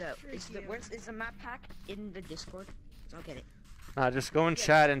get the. Is the map pack in the Discord? I'll get it. Nah, just go in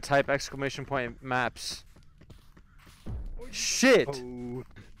chat and type !maps. Shit! Oh.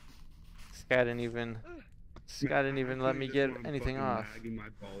 This guy didn't even let me get anything off. My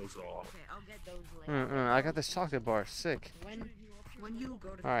balls off. Okay, I'll get those later. I got this chocolate bar. Sick. When you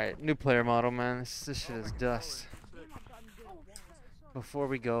go to. Alright, new player model, man. This shit is dust. Before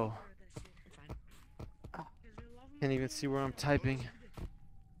we go. Can't even see where I'm typing.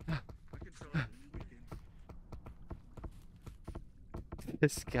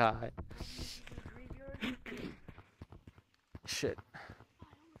 This guy.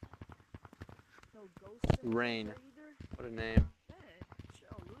 no ghosts in Rain. here either. What a name. Hey,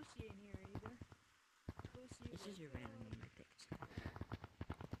 chill. Lucy ain't here either. Lucy. This is your random name, I think. I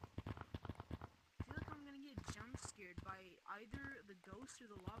feel like I'm gonna get jump scared by either the ghost or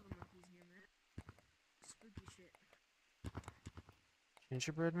the lava monkeys here, man. Spooky shit.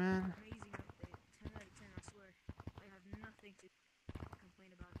 Gingerbread man? Amazing update. 10 out of 10, I swear. I have nothing to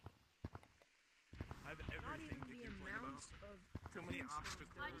complain about. I have Not even everything to the complain amount about. of So many things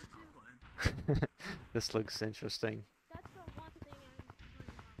obstacles that- in this plan. This looks interesting. That's the one thing I'm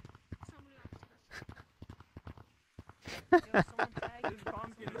complaining about. So many obstacles. Yo, someone tag me. This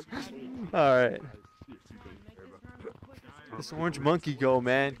pumpkin is fatty. Alright. Come on, make this round go quick as This orange monkey go,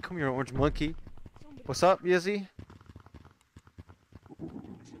 man. Come here, orange monkey. Somebody- What's up, Yizzy?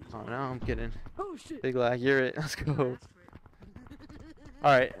 Oh, now I'm getting Oh shit. big lag. You're it. Let's go. Ask for it.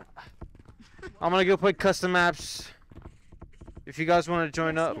 Alright. I'm gonna go play custom maps. If you guys want to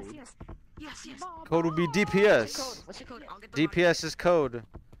join up, Yes. code will be DPS. What's the code? I'll get the DPS is code.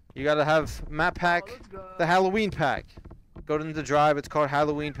 You gotta have map pack, Let's go. the Halloween pack. Go to the drive. It's called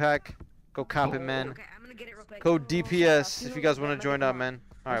Halloween pack. Go cop it, man. Okay, I'm gonna get it real quick. Code DPS if you guys want to join up, man.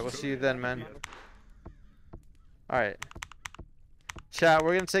 Alright, we'll see you then, man. Alright. Chat,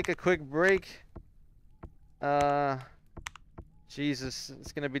 we're gonna take a quick break. Jesus,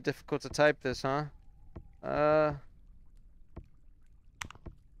 it's gonna be difficult to type this, huh?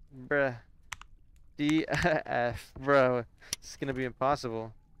 Bruh. DF, bro. It's gonna be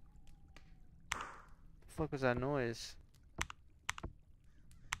impossible. The fuck was that noise?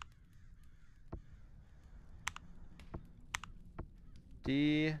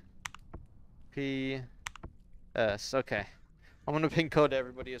 DPS. Okay. I'm gonna pin code to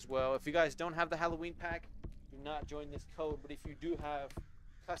everybody as well. If you guys don't have the Halloween pack, do not join this code. But if you do have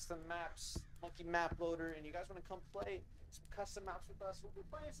custom maps, monkey map loader, and you guys want to come play some custom maps with us, we'll be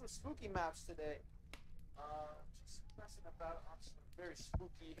playing some spooky maps today. Just messing about on some very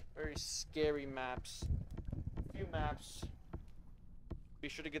spooky, very scary maps. A few maps. Be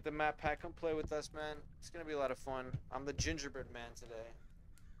sure to get the map pack. Come play with us, man. It's gonna be a lot of fun. I'm the gingerbread man today,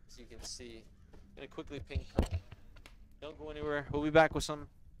 as you can see. Gonna quickly ping code. Don't go anywhere. We'll be back with some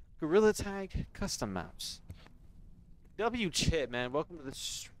Gorilla Tag custom maps. W Chit, man. Welcome to the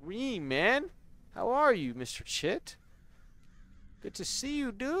stream, man. How are you, Mr. Chit? Good to see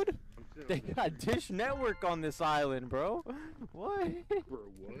you, dude. They got Dish Network on this island, bro. What? Bro,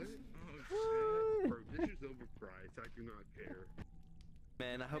 what? Oh, shit. Bro, this is overpriced. I do not care.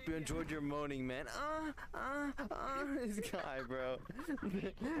 Man, I hope you enjoyed your moaning, man. This guy, bro.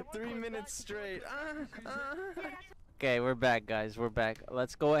 3 minutes straight. Okay, we're back, guys. We're back.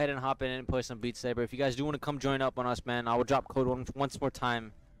 Let's go ahead and hop in and play some Beat Saber. If you guys do want to come join up on us, man, I will drop code once more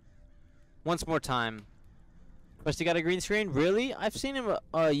time. Once more time. Rusty got a green screen? Really? I've seen him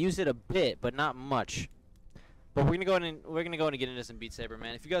use it a bit, but not much. But we're gonna go in and get into some Beat Saber,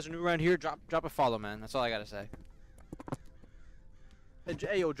 man. If you guys are new around here, drop a follow, man. That's all I gotta say.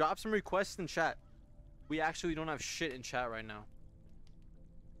 Hey, yo, drop some requests in chat. We actually don't have shit in chat right now.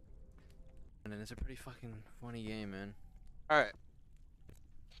 And it's a pretty fucking funny game, man. Alright.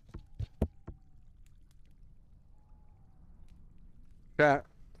 Chat,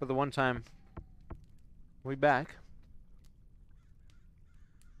 for the one time. We back.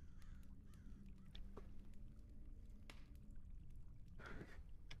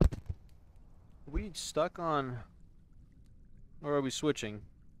 We stuck on... Or are we switching?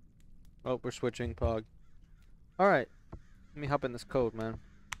 Oh, we're switching, Pog. Alright. Let me hop in this code, man.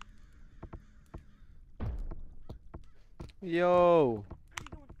 Yo!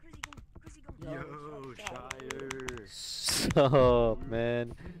 Yo, Shyre. Sup,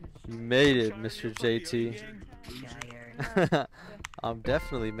 man? You made it, Mr. JT. I'm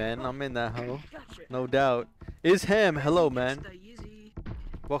definitely, man. I'm in that hoe. No doubt. Is him. Hello, man.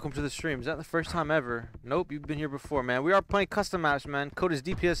 Welcome to the stream. Is that the first time ever? Nope, you've been here before, man. We are playing custom maps, man. Code is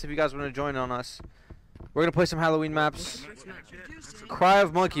DPS if you guys want to join on us. We're gonna play some Halloween maps. Cry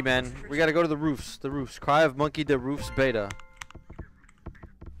of Monkey, man. We gotta go to the roofs. The roofs. Cry of Monkey, the roofs beta.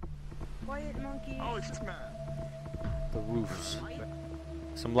 Quiet monkey. Oh, it's just man. The roofs.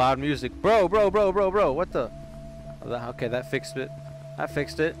 Some loud music. Bro. What the? Oh, okay, that fixed it. That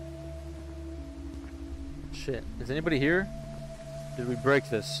fixed it. Shit. Is anybody here? Did we break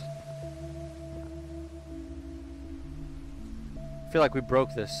this? I feel like we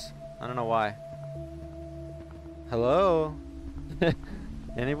broke this. I don't know why. Hello?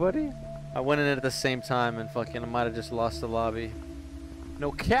 Anybody? I went in at the same time and fucking I might have just lost the lobby.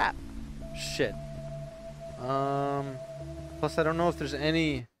 No cap! Shit. Plus I don't know if there's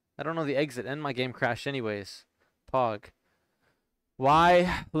any... I don't know the exit and my game crashed anyways. Pog.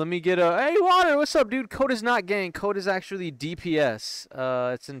 Why? Let me get a. Hey, Water, what's up, dude? Code is not gang. Code is actually DPS.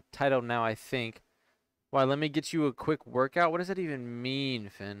 It's entitled now, I think. Why? Let me get you a quick workout. What does that even mean,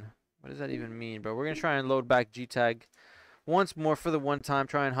 Finn? What does that even mean, bro? We're gonna try and load back gtag once more for the one time.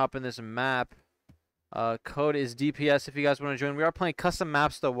 Try and hop in this map. Code is DPS if you guys want to join. We are playing custom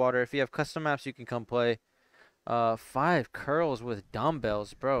maps though, Water. If you have custom maps, you can come play. 5 curls with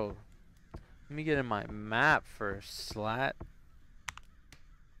dumbbells, bro. Let me get in my map first, slat.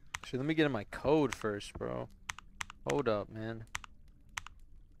 Actually, let me get in my code first, bro. Hold up, man.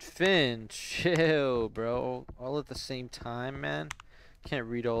 Finn, chill, bro. All at the same time, man. Can't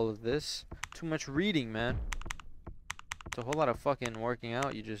read all of this. Too much reading, man. It's a whole lot of fucking working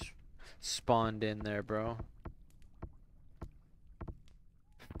out you just spawned in there, bro.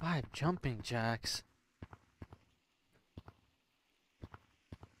 5 jumping jacks.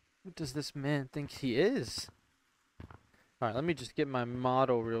 Who does this man think he is? Alright, let me just get my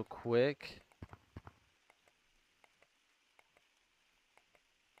model real quick.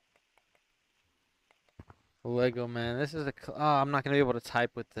 Lego, man. This is a... Oh, I'm not going to be able to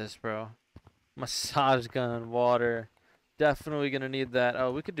type with this, bro. Massage gun, water. Definitely going to need that.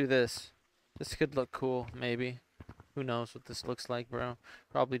 Oh, we could do this. This could look cool, maybe. Who knows what this looks like, bro.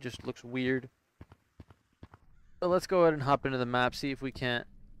 Probably just looks weird. But let's go ahead and hop into the map. See if we can't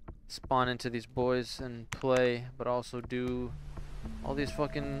spawn into these boys and play, but also do all these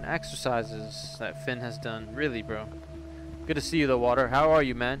fucking exercises that Finn has done. Really, bro. Good to see you, though, Water. How are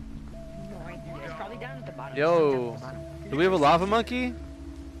you, man? It's probably down at the bottom. Yo, do we have a lava monkey?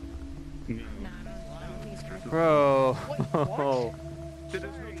 Bro,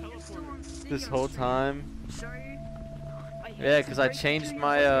 this whole time. Yeah, because I changed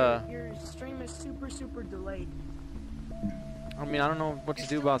my Your stream is super delayed. I mean, I don't know what to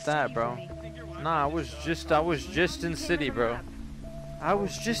do about that, bro. Nah, I was just in city, bro. I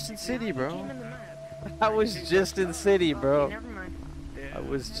was just in city, bro. I was just in city, bro. I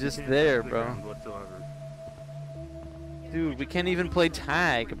was just there, bro. Dude, we can't even play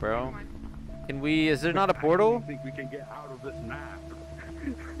tag, bro. Can we? Is there not a portal? I think we can get out of this map.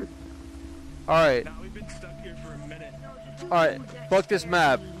 All right. Now we've been stuck here for a minute. All right. Fuck this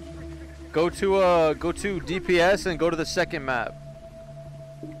map. Go to DPS and go to the second map.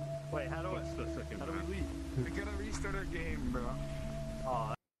 Wait, how do we leave? We gotta restart our game, bro.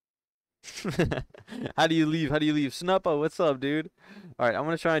 Aw. How do you leave? How do you leave? Snuppa, what's up, dude? All right, I'm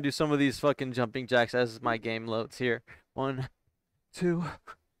gonna try and do some of these fucking jumping jacks as my game loads here. 1, 2,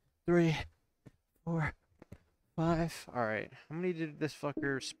 3, 4, 5. All right, how many did this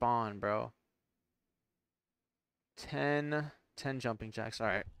fucker spawn, bro? 10 jumping jacks. All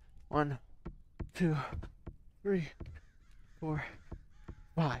right. 1, 2, 3, 4,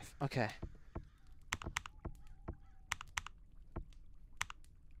 5. Okay.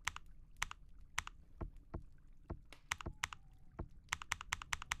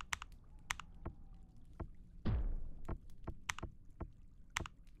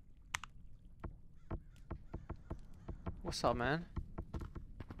 What's up, man?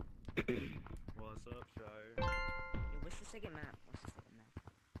 What's up, Shyre? Yo, what's the second map? What's the second map?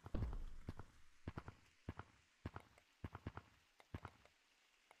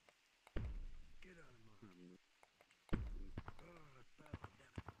 Get out of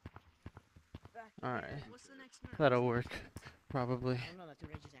my All right. What's the next map? That'll work, probably. I don't know, that's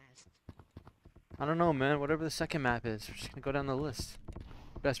what I just asked. I don't know, man. Whatever the second map is, we're just gonna go down the list.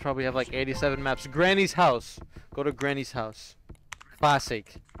 You guys probably have like 87 maps. Granny's house. Go to Granny's house.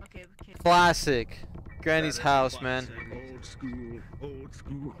 Classic. Okay. Classic. Granny's house, man. Old school, old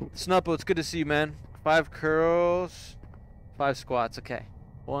school. Snuppo, it's good to see you, man. 5 curls, 5 squats. Okay.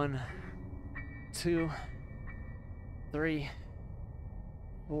 1, 2, 3,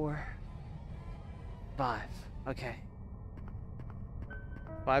 4, 5. Okay.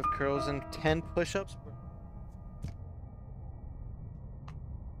 5 curls and 10 push-ups.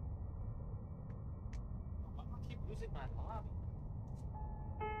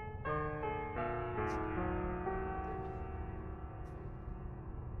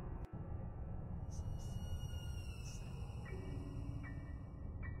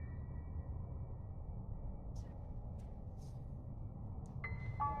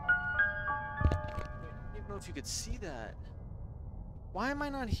 If you could see that. Why am I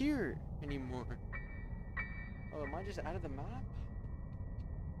not here anymore? Oh, am I just out of the map?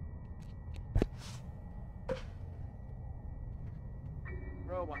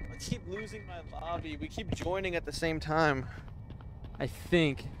 Bro, I keep losing my lobby. We keep joining at the same time. I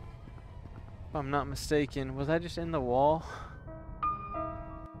think. If I'm not mistaken. Was I just in the wall?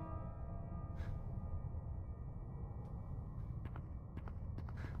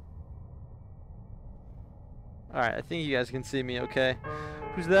 Alright, I think you guys can see me okay.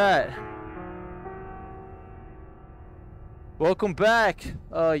 Who's that? Welcome back.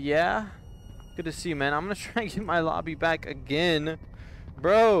 Yeah? Good to see you, man. I'm gonna try and get my lobby back again.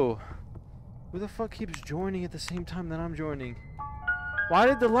 Bro! Who the fuck keeps joining at the same time that I'm joining? Why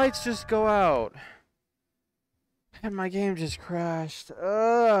did the lights just go out? And my game just crashed.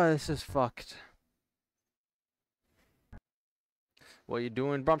 This is fucked. What you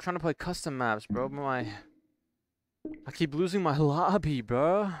doing, bro? I'm trying to play custom maps, bro. I keep losing my lobby,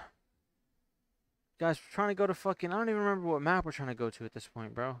 bro. Guys, we're trying to go to fucking... I don't even remember what map we're trying to go to at this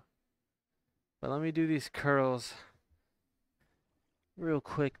point, bro. But let me do these curls. Real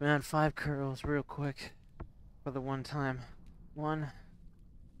quick, man. 5 curls, real quick. For the one time. 1,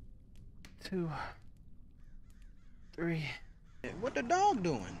 2, 3. What the dog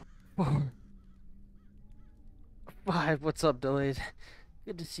doing? 4, 5. What's up, Delayed?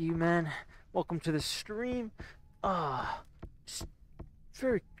 Good to see you, man. Welcome to the stream. Just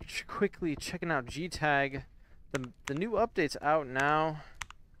very quickly checking out gtag. The new update's out now.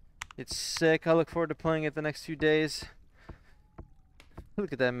 It's sick. I look forward to playing it the next few days.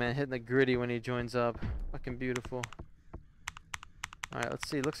 Look at that man hitting the gritty when he joins up. Fucking beautiful. Alright, let's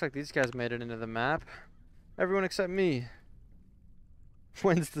see. Looks like these guys made it into the map. Everyone except me.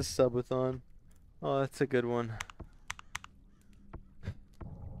 When's the subathon? Oh, that's a good one.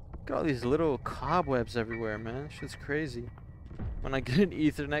 Look at all these little cobwebs everywhere, man. Shit's crazy. When I get an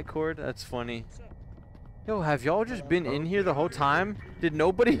Ethernet cord, that's funny. Yo, have y'all just been in here the whole time? Did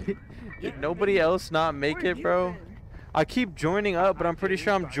nobody else not make it, bro? I keep joining up, but I'm pretty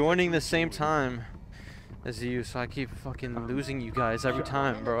sure I'm joining the same time as you, so I keep fucking losing you guys every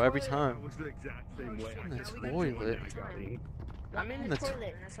time, bro. Every time. In the toilet. I'm in the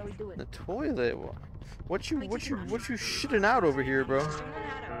toilet, and that's how we do it. The toilet? What you shitting out over here, bro?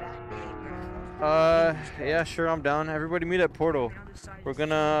 Yeah, sure, I'm down. Everybody meet at Portal. We're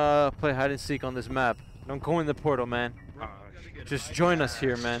gonna play hide and seek on this map. Don't go in the portal, man. Just join us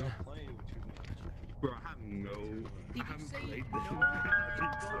here, man. Bro, I haven't played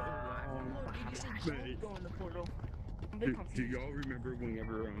this. Do y'all remember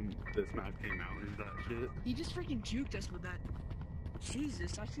whenever this map came out and that shit? He just freaking juked us with that.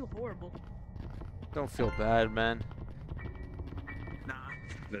 Jesus, I feel horrible. Don't feel bad, man. Nah,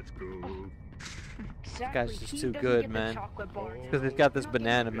 that's cool. This guy's just too good, man. Because he's got this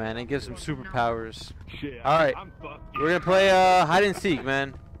banana, man. It gives him superpowers. Alright, we're gonna play hide and seek,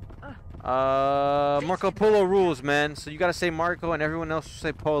 man. Marco Polo rules, man. So you gotta say Marco and everyone else will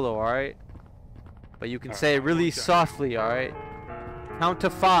say Polo, alright? But you can say it really softly, alright? Count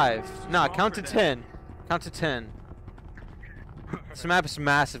to 5. Nah, count to 10. Count to 10. This map is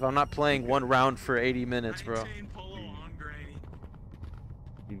massive. I'm not playing one round for 80 minutes, bro.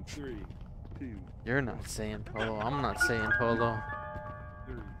 In 3, 2. You're not saying Polo. I'm not saying Polo.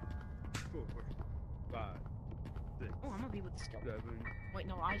 3, 4, 5, 6. Oh, I'm gonna be with the stuff. 7. Wait,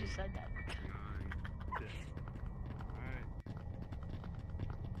 no, I just said that. 9, 10.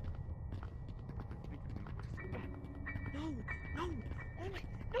 No! No! Oh my...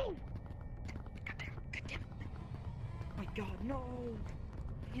 No! God damn it. Oh my god, no!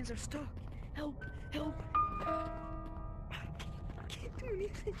 My hands are stuck. Help! Help! I can't do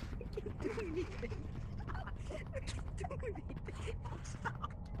anything. I can't do anything. I can't do anything.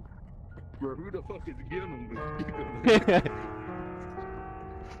 Stop. Bro, who the fuck is giving them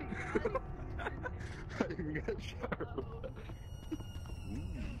I even got Shyre.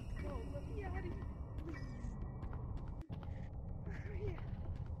 No, let me out of here. Please.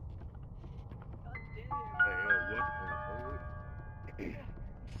 God damn. Hey, I'm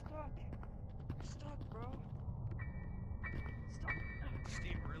stuck. I'm stuck, bro. Stop.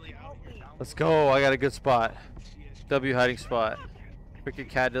 Stay really out here. Let's go. I got a good spot. W hiding spot. Cricket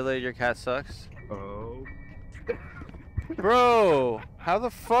cat delay. Your cat sucks. Oh. Bro, how the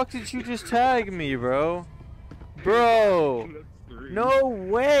fuck did you just tag me, bro? Bro. No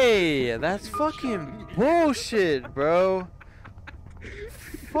way. That's fucking bullshit, bro.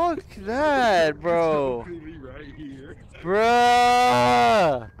 Fuck that, bro.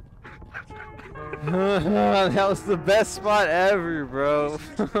 Bruh. That was the best spot ever, bro.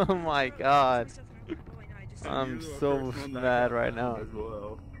 Oh my god. I'm so mad right now. As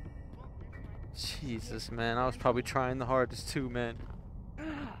well. Jesus, man. I was probably trying the hardest too, man.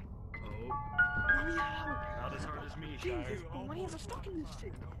 Not as hard as me, Shyre. Jesus, my hands are stuck in this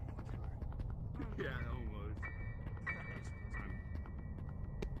shit. Yeah, almost.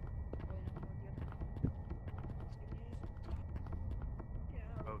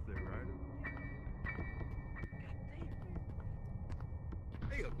 Oh, they're right.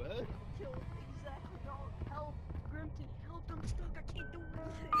 Hey, bud. Kill exactly. Help. Brampton, help! I'm stuck. I can't do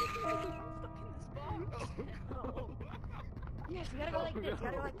anything. I'm stuck in this box. Help. Yes, you gotta go like this. You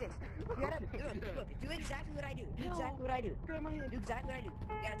gotta go like this. You gotta look. Do exactly what I do. Do exactly what I do. Grab my hand. Do exactly what I do.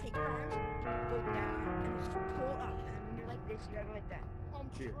 You gotta take your arms, go down, and just pull up. And when you're like this, you gotta go like that.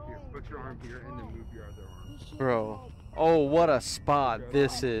 Here, put your arm here and then move your other arm. Bro. Oh, what a spot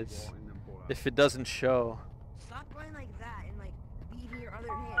this is. If it doesn't show. Stop going like that and like leaving your other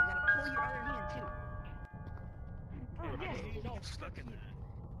hand. You gotta pull your other hand too. Oh, yes. You're all stuck in that.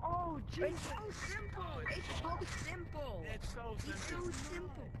 Oh, Jesus. It's so simple. It's so simple. It's so It's so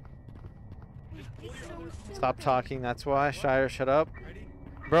simple. It's so simple. Stop talking, that's why. Shyre, shut up.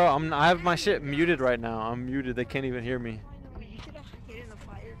 Bro, I have my shit muted right now. I'm muted, they can't even hear me. You should have hid in the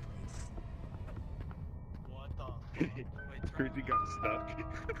fireplace. What the? Crazy got stuck.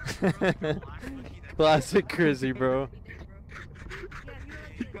 Classic Crizzy, bro.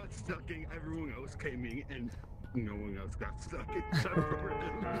 He got stuck and everyone else came in and no one else got stuck except for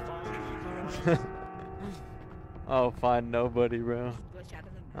him. Oh, find nobody, bro.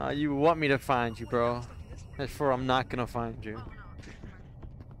 You want me to find you, bro. Therefore, I'm not gonna find you.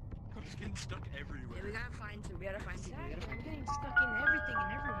 I'm just getting stuck everywhere. Yeah, we gotta find some. We gotta find some. I'm getting stuck in everything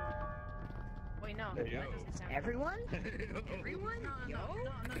and everyone. Wait, no. Hey, yo. That doesn't sound Everyone? Everyone? Yo?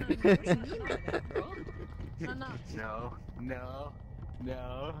 No. What do you mean by that, bro?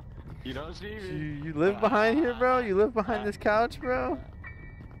 No. You don't see me. You live behind here, bro? You live behind this couch, bro?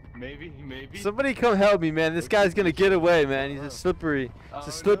 Maybe. Somebody come help me, man. This guy's gonna get away, man. He's a slippery. It's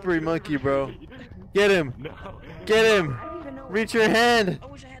a slippery monkey, bro. Get him. No. Get him. Reach your hand. I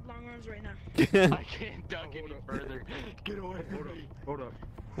wish I had long arms right now. I can't duck any further. Get away from me. Hold up.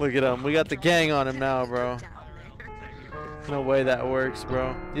 Look at him. We got the gang on him now, bro. No way that works,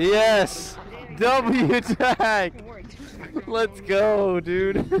 bro. Yes! W tag! Let's go,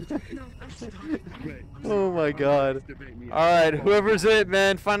 dude. Oh my god. Alright, whoever's it,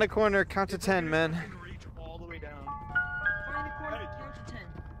 man, find a corner, count to 10, man. Find a corner, count to 10.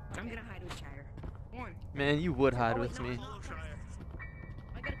 I'm gonna hide with Shyre. 1. Man, you would hide with me.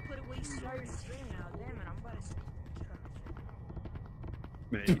 I gotta put away Shyre's Now, damn it, I'm about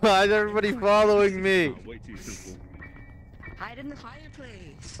to. Man, Why is everybody following me? way too simple. Hide in the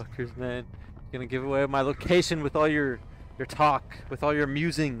fireplace. Fuckers, man. Gonna give away my location with all your talk, with all your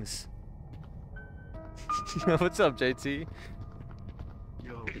musings. What's up, JT?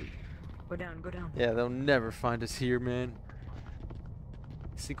 Yo. Go down, go down. Yeah, they'll never find us here, man.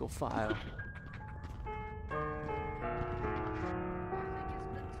 Single file. I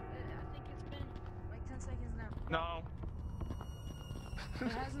think it's been like 10 seconds now. No.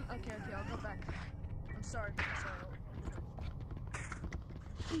 It hasn't? Okay, I'll go back. I'm sorry.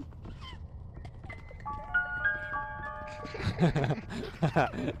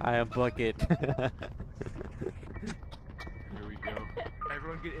 I am bucket. Here we go.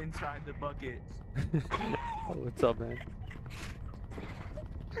 Everyone get inside the bucket. Oh, what's up, man?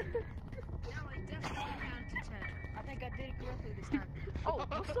 No, I definitely counted to 10. I think I did it correctly this time. Oh,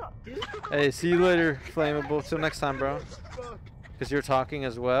 what's up, dude? Hey, see you later, Flammable. Till next time, bro. Because you're talking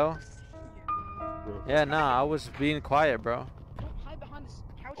as well. Yeah, nah, I was being quiet, bro. Don't hide behind this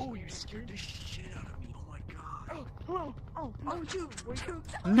couch. Oh, you scared the shit out of me. Oh my god. Oh, hello. Oh, you.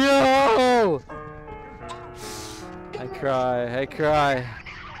 No! I cry.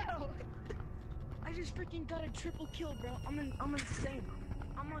 I just freaking got a triple kill, bro. I'm insane.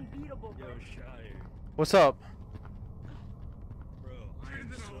 I'm unbeatable, bro. Yo, Shyre. What's up? Bro, I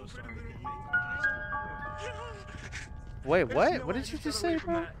am so sorry. Wait, what? What did you just say,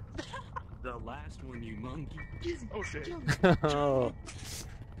 bro? The last one, you monkey. Oh shit. Oh,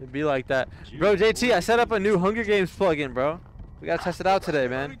 it'd be like that. Bro, JT, I set up a new Hunger Games plugin, bro. We gotta test it out today,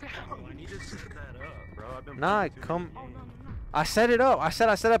 man. I need to set that up, bro. I've been Nah, playing too come. many games. I set it up. I said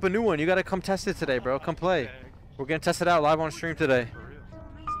I set up a new one. You gotta come test it today, bro. Come play. We're gonna test it out live on stream today.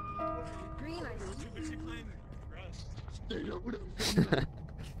 Green,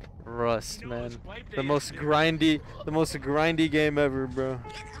 Rust, man. The most grindy game ever, bro.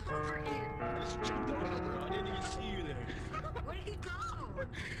 Where did he go?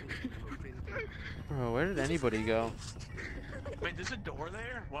 Bro, where did anybody go? Wait, there's a door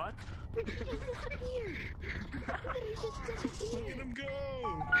there? What? Look at him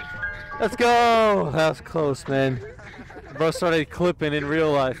go. Let's go! That was close, man. Bro started clipping in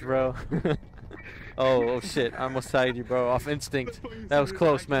real life, bro. Oh shit, I almost tagged you, bro, off instinct. That was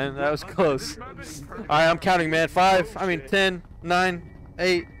close, man. That was close. Alright, I'm counting, man. 10, 9,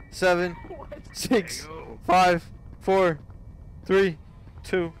 8, 7, 6, 5, 4, 3,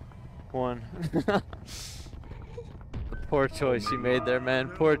 2, 1. The poor choice you made there, man.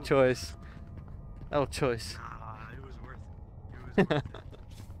 Poor choice. Oh, choice. It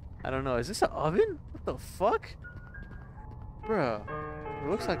I don't know. Is this an oven? What the fuck? Bruh. It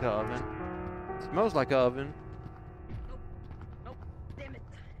looks like an oven. It smells like an oven. Nope. Damn it.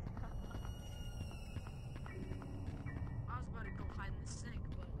 I was about to go hide in the sink,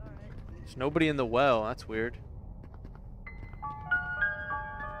 but alright. There's nobody in the well. That's weird.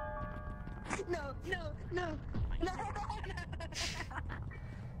 No.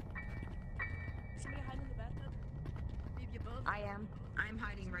 Somebody hiding in the bathtub? Maybe above? I'm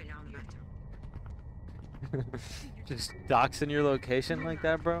hiding right now in the bathtub. Just doxing your location like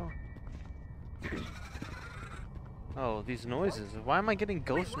that, bro? Oh, these noises. Why am I getting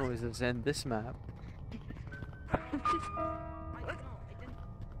ghost noises in this map? I didn't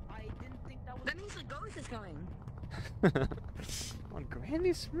think that was... That means the ghost is coming. On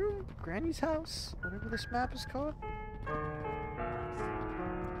Granny's room? Granny's house? Whatever this map is called?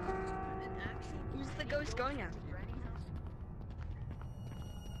 Who's the ghost going after?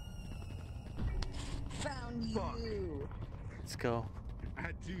 Found you. Let's go. I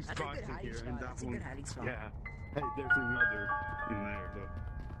had two That's a spots good in hiding here, spot. and that That's a one. good hiding spot. Yeah. Hey, there's another in there, though.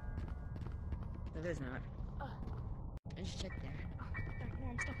 No, there's not. I just checked there.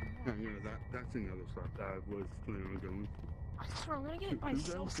 Yeah, that's another spot that I was planning on going. I swear I'm gonna get Who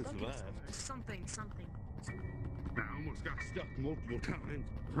myself else is stuck in left? Something. I almost got stuck multiple times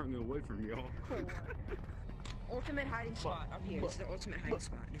running away from y'all. Ultimate hiding spot up here. It's the ultimate hiding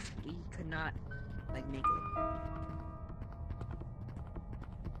spot. If we could not, like, make it.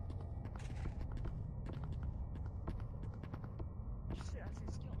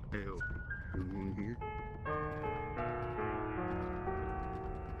 Hey, anyone here?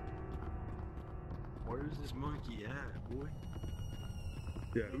 Where's this monkey at, boy?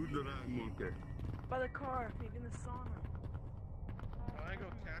 Yeah, who's the that monkey? By the car, maybe in the sauna. I go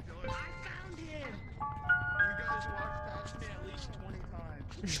calculate. I found him! You guys walked past me at least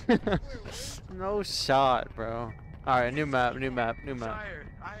 20 times. No shot, bro. Alright, new map. Shyre,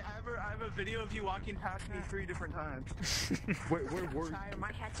 I have a video of you walking past me 3 different times. Where were you? Shyre,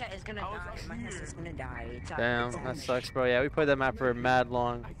 my headset is gonna die. My headset's gonna die. Damn, that sucks, bro. Yeah, we played that map for mad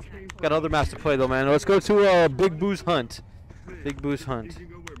long. Got other maps to play, though, man. Let's go to Big Boo's Hunt. Big Boo's Hunt.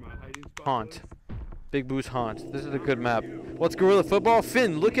 Haunt. Big Boo's Haunt. This is a good map. What's Gorilla Football?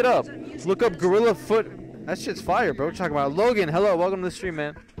 Finn, look it up. Look up Gorilla Foot. That shit's fire, bro. What you talking about? Logan, hello. Welcome to the stream,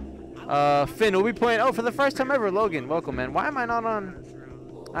 man. Finn, we'll be playing. Oh, for the first time ever, Logan. Welcome, man. Why am I not on?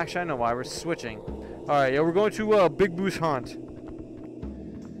 Actually, I know why. We're switching. Alright, yo, we're going to Big Boo's Haunt.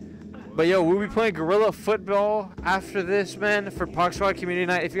 But, yo, we'll be playing Gorilla Football after this, man, for POG SQUAD Community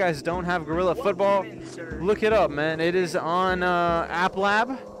Night. If you guys don't have Gorilla Football, look it up, man. It is on App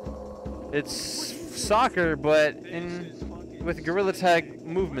Lab. It's soccer, but with Gorilla Tag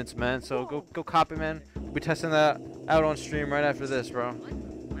movements, man. So go copy, man. We'll be testing that out on stream right after this, bro.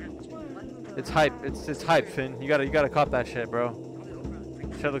 It's hype. It's hype, Finn. You gotta cop that shit, bro.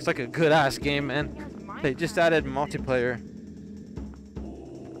 Shit looks like a good ass game, man. They just added multiplayer.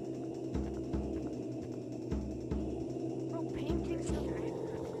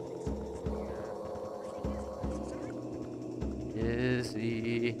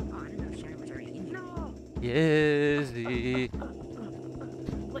 Yizzy. Yizzy.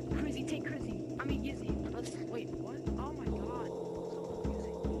 Let Crizzy take Crizzy. I mean Yizzy. Let's wait. What? Oh my god.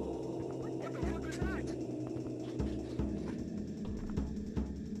 What the fuck was that?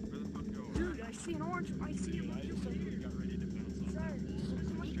 Dude, I see an orange. I see a bunch of stuff. Sorry, there's so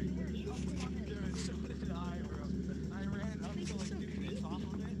much here. So did I, bro. I ran up to like do this off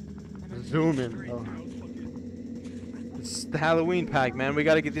of it. Zoom in, bro. It's the Halloween pack, man. We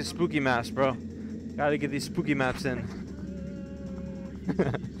gotta get these spooky maps, bro. Gotta get these spooky maps in.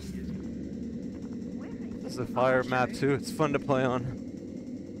 This is a fire map too. It's fun to play on.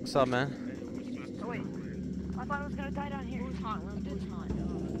 What's up, man? Oh wait. I thought I was gonna die down here. It's hot. It's hot.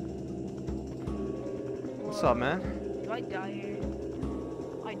 What's up, man? Do I die here?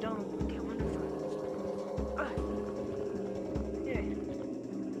 I don't. Okay, wonderful. Yeah.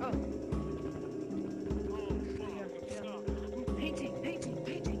 Oh. Painting.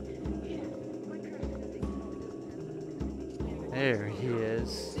 Yeah. There he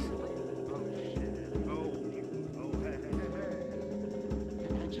is.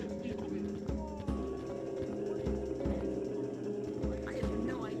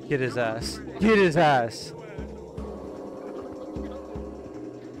 Get his ass. Get his ass.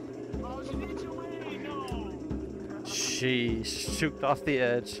 Sheesh. Shooked off the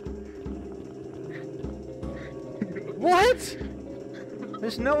edge. What?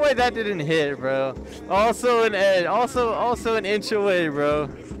 There's no way that didn't hit, bro. Also an edge. Also an inch away, bro.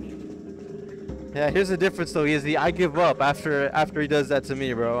 Yeah, here's the difference though, Izzy. I give up after he does that to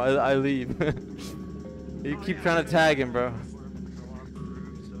me, bro. I leave. You keep trying to tag him, bro.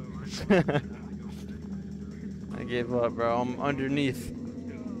 I gave up, bro. I'm underneath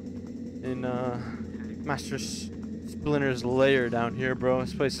in Master Splinter's lair down here, bro.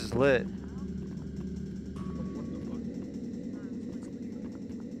 This place is lit.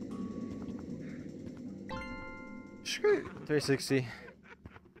 Screw 360.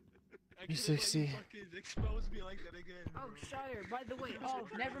 360. Oh, Shyre, by the way. Oh,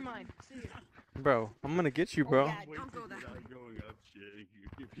 never mind. See you. Bro, I'm gonna get you, bro. Oh, yeah, don't go that way. Going up shit.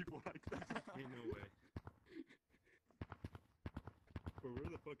 You people like that. Ain't no way. Bro, where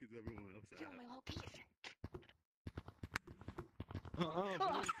the fuck is everyone else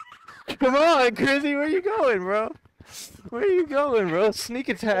at? Come on, Chrissy, where you going, bro? Where you going, bro? Sneak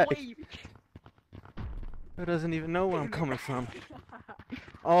attack. Who doesn't even know where I'm coming from?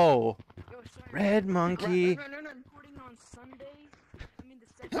 Oh, red monkey.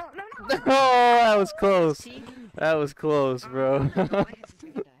 Oh, that was close. That was close, bro.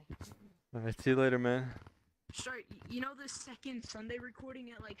 Alright, see you later, man. Sorry, you know the second Sunday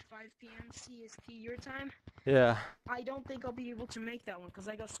recording at like 5 p.m. CST your time? Yeah. I don't think I'll be able to make that one because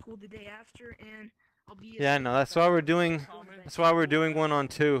I got school the day after and I'll be. Yeah, no, that's why we're doing. That's why we're doing one on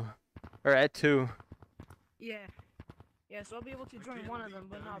 2, or at 2. Yeah. Yeah, so I'll be able to join one of them,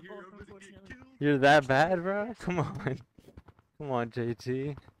 but not both, unfortunately. You're that bad, bro? Come on. Come on,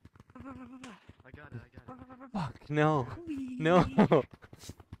 JT. I got it. Fuck, no. No.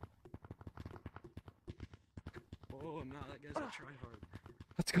 Oh, nah, that guy's a tryhard.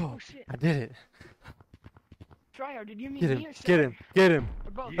 Let's go. Oh, shit. I did it. Tryhard, did you mean Get me him. or Get Shyre? him. Get him.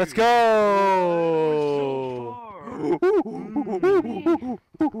 Or both? Let's go. What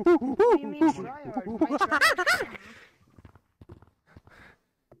do you mean tryhard? My tryhard?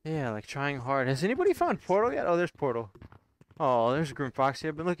 Yeah, like trying hard. Has anybody found Portal yet? Oh, there's Portal. Oh, there's Grim Foxy.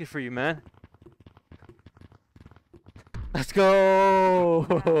 I've been looking for you, man. Let's go.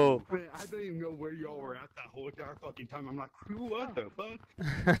 Man, I don't even know where y'all were at that whole entire fucking time. I'm like, what the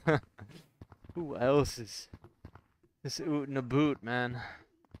fuck? Who else is this oot in a boot, man?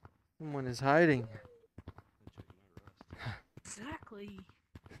 Someone is hiding. Exactly.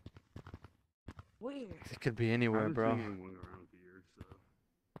 Where? It could be anywhere, bro. Oh, maybe not.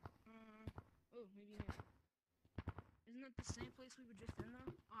 Isn't that the same place we were just in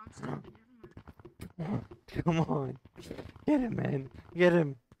though? Oh, I'm stupid. Never mind. Come on. Get him, man. Get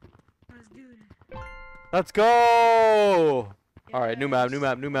him. Let's do it. Let's go. All right, new map, new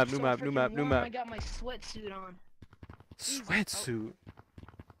map, new map, new map, new map, new I map. got my sweatsuit on. Sweatsuit.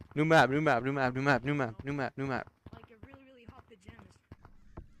 New map, new map, new map, new map, new map, new map, new map. Like a really, really hot pajamas.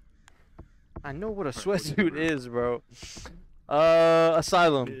 I know what a sweatsuit is, bro.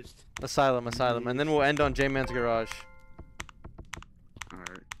 Asylum. Asylum, asylum. And then we'll end on J-Man's garage.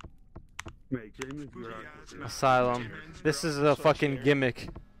 Alright. Wait, J-Man's garage. Asylum. This is a fucking gimmick.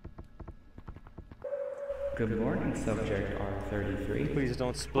 Good morning, subject R33. Please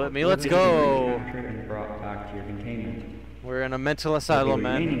don't split me. Let's go. And brought back to your containment. We're in a mental asylum,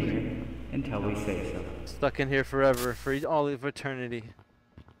 We'll be remaining man. here until we say so. Stuck in here forever, for all of eternity.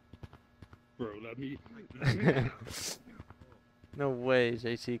 Bro, let me No way,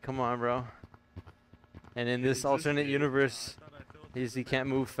 JT. Come on, bro. And in this alternate universe, he can't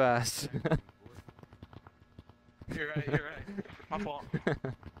move fast. You're right. My fault.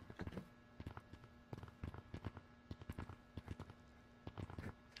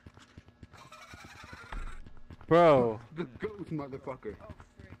 Bro. The ghost motherfucker.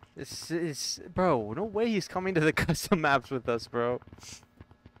 This is, bro, no way he's coming to the custom maps with us, bro.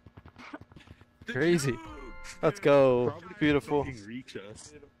 Crazy. Let's go. Beautiful. Reach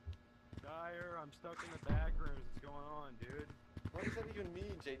us. Shyre, I'm stuck in the back rooms. What's going on, dude? What does that even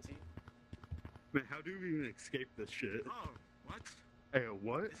mean, JT? Man, how do we even escape this shit? Oh, what? Hey,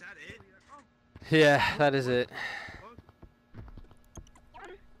 what? Is that it? Yeah, that is it.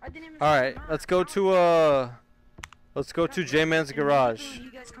 I didn't even Alright, let's go to J-Man's garage. When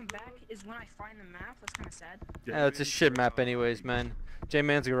you guys come back is when I find the map. That's kind of sad. Yeah, it's a shit map anyways, man.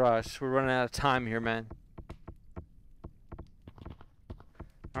 J-Man's garage. We're running out of time here, man.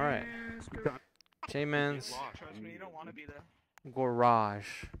 Alright. J-Man's Trust me, you don't want to be there.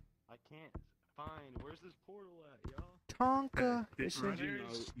 garage. I can't find. Where's this portal at, y'all? Tonka.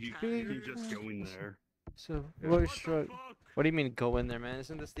 You can just go in there. So, what do you mean go in there, man?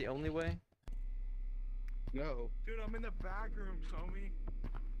 Isn't this the only way? No. Dude, I'm in the back rooms, homie.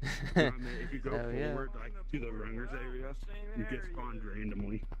 Nah, man, if you go Hell yeah. forward, like to the runners area, you get spawned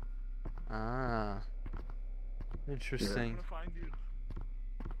randomly. Ah. Interesting. I'm gonna find you.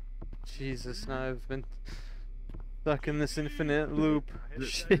 Jesus, now I've been stuck in this infinite loop.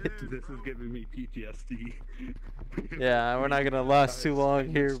 Shit. This is giving me PTSD. Yeah, we're not gonna last too long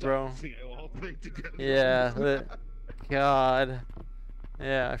here, bro. Yeah, God.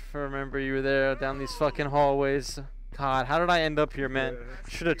 Yeah, I remember you were there down these fucking hallways. God, how did I end up here, man?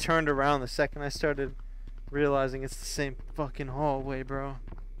 Should have turned around the second I started realizing it's the same fucking hallway, bro.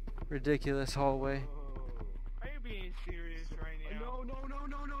 Ridiculous hallway. Are you being serious right now? No.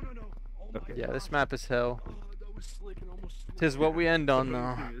 Oh Okay. Yeah, this map is hell. that was slick and almost Tis what we end on,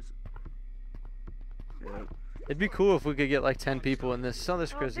 though. It'd be cool if we could get like 10 people in this. Oh,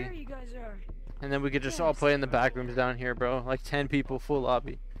 this crazy. There you guys are. And then we could just all play in the back rooms down here, bro. Like 10 people, full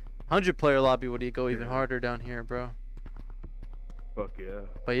lobby. 100-player lobby would go even harder down here, bro. Fuck yeah.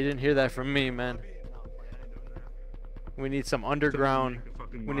 But you didn't hear that from me, man. We need some underground.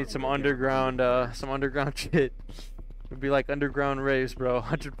 We need some underground shit. It'd be like underground raves, bro.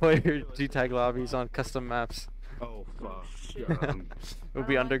 100-player gtag lobbies on custom maps. Oh fuck. It would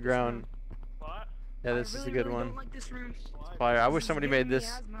be underground. Yeah, this is a good one. Fire. I wish somebody made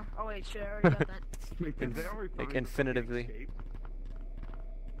this. Oh wait, shit, I already got that. Like infinitively.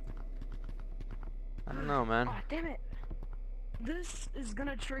 I don't know, man. Oh, damn it. This is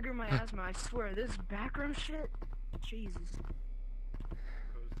gonna trigger my asthma, I swear. This backroom shit. Jesus.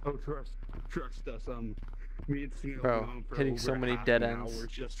 Oh, trust us. Me and Theo Bro, went on for hitting over so many half dead an ends. hour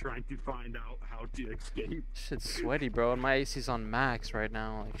just trying to find out how to escape. Shit's sweaty, bro, and my AC's on max right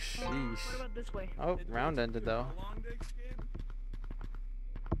now. Like, sheesh. What about this way? Oh, round ended though.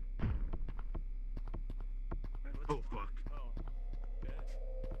 Oh fuck.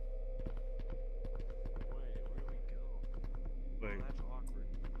 Wait. That's awkward.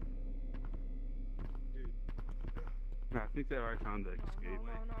 Dude. No, I think they already found the escape.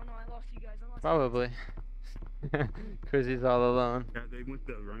 No, I lost you guys. I lost Probably. Cause he's all alone. Yeah, they went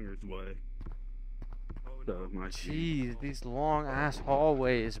the runner's way. So my Jeez, these long ass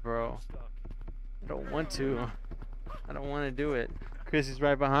hallways, bro. I don't want to. I don't want to do it. Chris is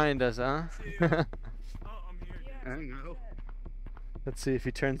right behind us, huh? I know. Let's see if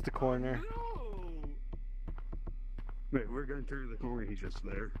he turns the corner. Wait, we're going through the corner. He's just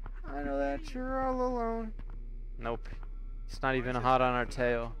there. I know that you're all alone. Nope. It's not even hot on our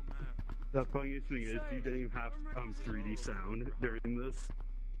tail. The funniest thing is you didn't even have 3D sound during this.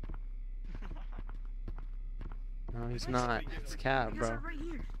 No, he's not. It's Cat, bro.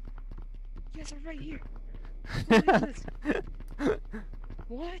 You guys are right here. What is this?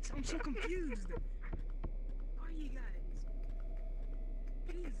 What? I'm so confused. Where are you guys?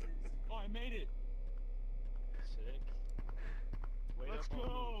 Jesus. Oh, I made it. Sick. Let's go.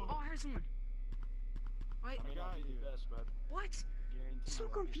 Oh, I heard someone. Wait. I got you. Best, bud. What? So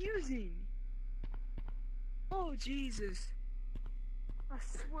confusing. Oh, Jesus. I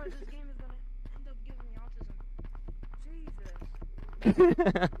swear this game is gonna end up giving me autism.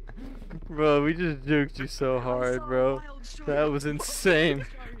 Jesus. Bro, we just juked you so hard, bro. That was insane.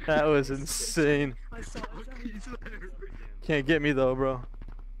 That was insane. Can't get me though, bro.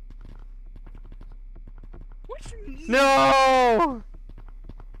 No!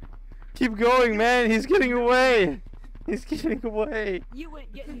 Keep going, man. He's getting away. He's getting away. You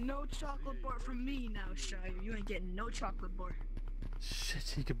ain't getting no chocolate bar from me now, Shyre. You ain't getting no chocolate bar.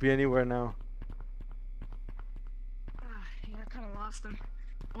 Shit, he could be anywhere now. Yeah, I kinda lost him.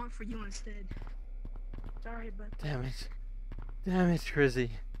 I went for you instead. Sorry, but... Damn it. Damn it,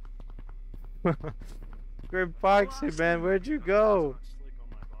 Trizzy. Great boxing, man. Where'd you go?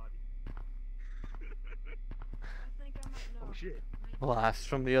 Oh shit. Blast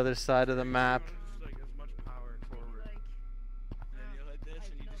from the other side of the map. Like as much power forward. And you hit this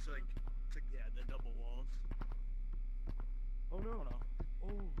and you just like took the double walls. Oh no. Oh.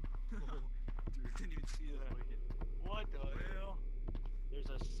 Dude, didn't even see that. What the hell? There's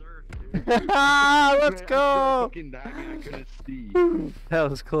a surf, dude. Let's go! Fucking that guy I couldn't see. That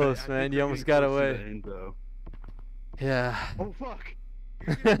was close, man. You almost got away. Yeah. Oh fuck.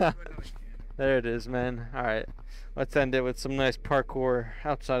 There it is, man. Alright. Let's end it with some nice parkour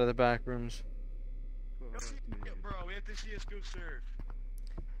outside of the back rooms. Bro, we have to see us go surf.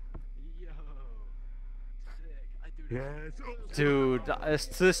 Yo. Sick. I do Yes. Dude,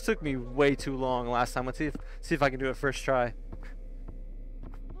 this took me way too long last time. Let's see if I can do it first try.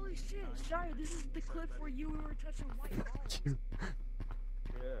 Holy shit, Shyre, this is the clip where you were touching white balls.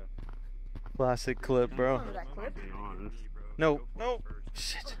 Yeah. Classic clip, bro. Remember that clip? No.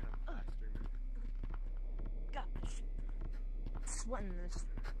 Shit. Gosh. Sweating this.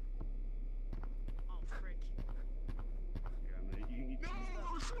 Oh, frick. No,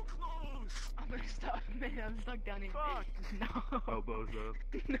 so close. I'm gonna stop, man. I'm stuck down here. Fuck. No. Elbows up.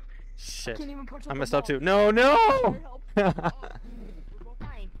 No. Shit. can't even punch I up a messed up ball. too. No, no! Help. Oh, we're both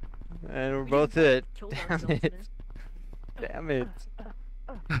dying. And we're We both didn't it. kill Damn ourselves, it. man. Damn it.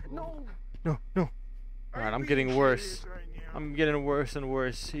 No. No, no. Alright, I'm getting worse. I'm getting worse and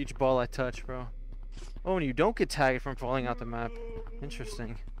worse each ball I touch, bro. Oh, and you don't get tagged from falling out the map.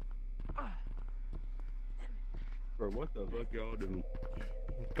 Interesting. Bro, what the fuck y'all doing?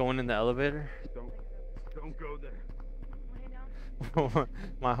 Going in the elevator? Don't go there.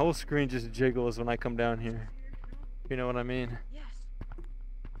 My whole screen just jiggles when I come down here. You know what I mean? Yes.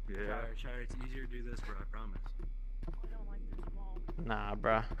 Yeah. Shyre, it's easier to do this, bro. I promise. Nah,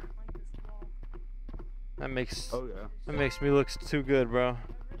 bruh. That makes Oh yeah. that makes me look too good, bro.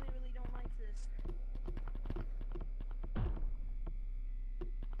 Really don't like this.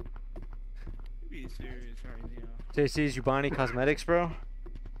 Be serious right now. JC's, you buy any cosmetics, bro?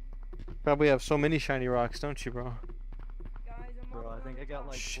 Probably have so many shiny rocks, don't you, bro? Bro, I think I got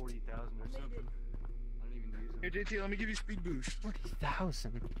like 40,000 or something. I don't even use them. Here, JT, let me give you speed boost.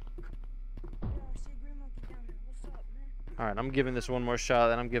 40,000. Alright, I'm giving this one more shot,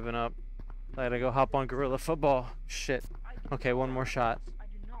 then I'm giving up. I gotta go hop on Gorilla Football. Shit. Okay, one more shot. I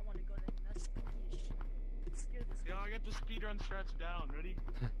do not want to go there. That's scary. Yo, I got the speedrun strats down. Ready?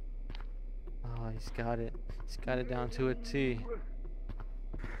 Oh, he's got it. He's got it down to a T.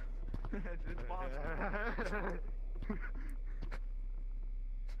 It's possible.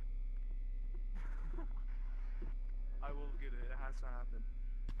 I will get it. It has to happen.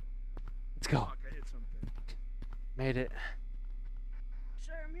 Let's go. Fuck, I hit something. Made it.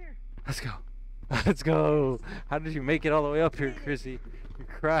 Sure, I'm here. Let's go. Let's go. How did you make it all the way up here, Chrissy? You're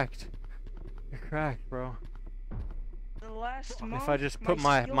cracked. You're cracked, bro. The last If I just put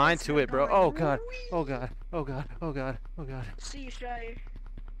my mind to it, bro. Oh god. Oh god. Oh god. Oh god. Oh god. See you, Shyre.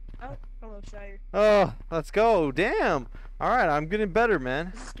 Oh, hello, Shyre. Oh, let's go. Damn. Alright, I'm getting better,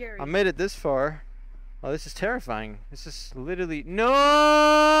 man. This is scary. I made it this far. Oh, this is terrifying. This is literally...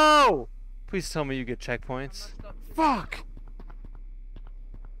 No! Please tell me you get checkpoints. Fuck!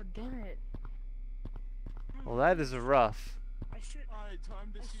 Oh, damn it. Well, that is rough. I should have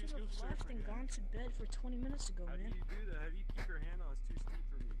left and gone to bed for 20 minutes ago, How do man. you do that? How do you keep your hand on? It's too steep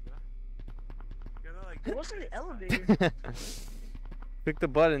for me, bro. You gotta like... It wasn't the elevator. Pick the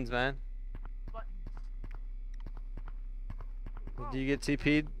buttons, man. Do you get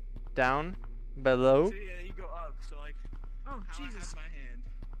TP'd down? Below? See, yeah, you go up, so like... Oh, how Jesus. I have my hand.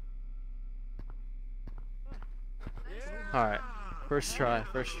 Alright. First try,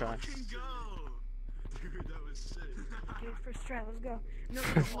 first try. Dude, that was sick. Okay, first try, let's go. No,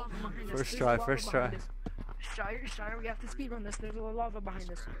 there's lava behind us. First There's try, lava first behind try. us. Shyre, we have to speedrun this. There's a lava behind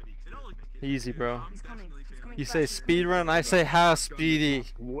us. Easy, bro. He's coming. He's coming You fast. say speed run, I say how speedy.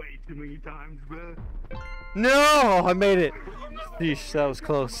 Way too many times, bro. No! I made it! Sheesh, that was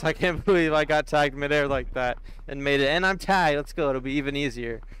close. I can't believe I got tagged midair like that and made it. And I'm tagged. Let's go. It'll be even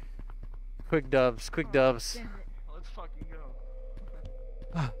easier. Quick dubs, quick dubs. Damn it. Let's fucking go.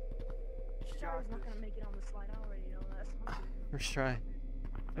 Shyre's not gonna make it on the slide. I already know that. First try.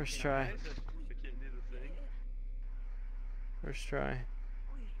 First try. I can't do the thing. First try.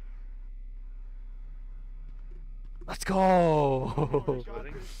 Let's go!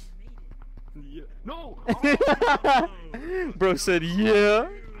 Yeah. No! Bro said, yeah.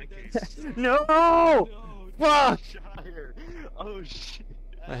 No! Fuck! Oh shit.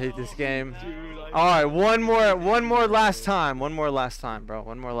 I hate this game. Dude, Alright, one more last time. One more last time, bro.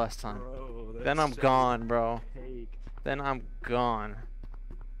 One more last time. Bro, Then I'm so gone, bro. cake. Then I'm gone.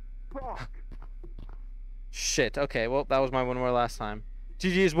 Fuck! Shit. Okay, well, that was my one more last time.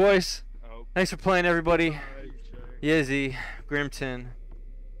 GG's, boys. Oh. Thanks for playing, everybody. Alright, Shyre. Yizzy, Grimton,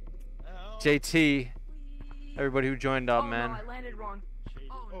 JT, everybody who joined up, Oh, man. no, I landed wrong.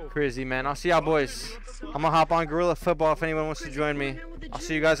 Oh, Crazy, man. I'll see y'all, boys. I'm gonna hop on Gorilla Football if anyone wants to join me. I'll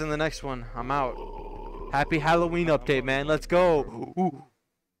see you guys in the next one. I'm out. Happy Halloween update, man. Let's go. Ooh.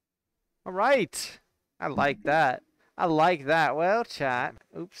 All right. I like that. I like that. Well, chat.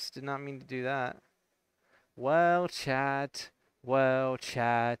 Oops, did not mean to do that. Well, chat. Well,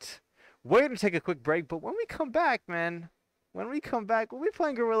 chat. We're gonna take a quick break, but when we come back, man, we'll be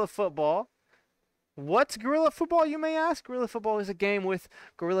playing Gorilla Football. What's Gorilla Football, you may ask? Gorilla Football is a game with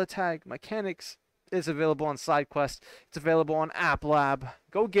Gorilla Tag mechanics. It's available on SideQuest. It's available on App Lab.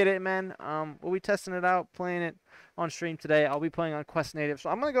 Go get it, man. We'll be testing it out, playing it on stream today. I'll be playing on Quest Native. So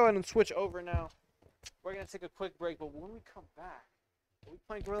I'm going to go ahead and switch over now. We're going to take a quick break, but when we come back, we'll be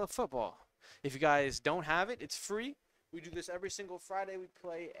playing Gorilla Football. If you guys don't have it, it's free. We do this every single Friday. We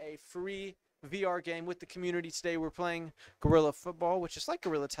play a free VR game with the community. Today we're playing Gorilla Football, which is like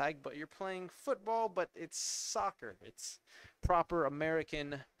Gorilla Tag, but you're playing football, but it's soccer. It's proper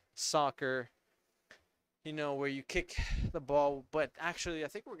American soccer, you know, where you kick the ball, but actually I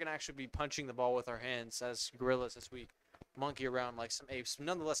think we're gonna actually be punching the ball with our hands as gorillas as we monkey around like some apes.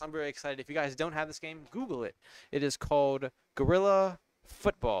 Nonetheless, I'm very excited. If you guys don't have this game, Google it. It is called Gorilla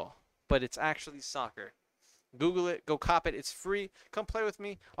Football, but it's actually soccer. Google it, go cop it, it's free. Come play with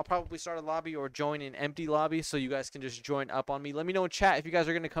me. I'll probably start a lobby or join an empty lobby so you guys can just join up on me. Let me know in chat if you guys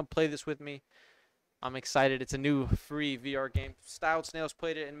are going to come play this with me. I'm excited. It's a new free VR game. Styled Snails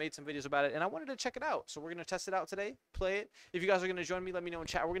played it and made some videos about it, and I wanted to check it out. So we're going to test it out today, play it. If you guys are going to join me, let me know in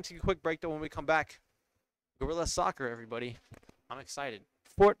chat. We're going to take a quick break, though, when we come back. Gorilla Soccer, everybody. I'm excited.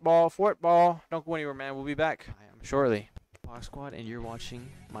 Football. Don't go anywhere, man. We'll be back. I am shortly. POG Squad, and you're watching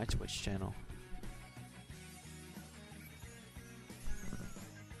my Twitch channel.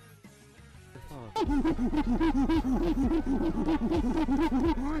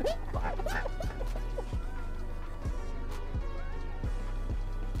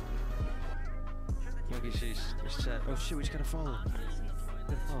 Monkey sheesh. There's chat. Oh shit, we just gotta follow.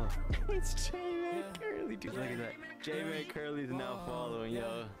 It's J-Man Curly, dude. Look at that. J-Man Curly's now following,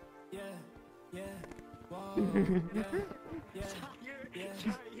 yo.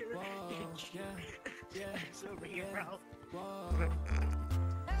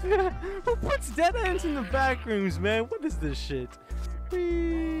 Who puts dead ends in the back rooms, man? What is this shit?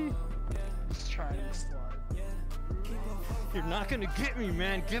 Just trying to slide. You're not gonna get me,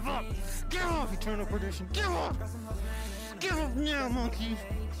 man. Give up. Give up, Eternal Perdition. Give up. Give up now, monkey.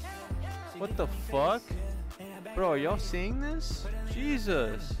 What the fuck? Bro, are y'all seeing this?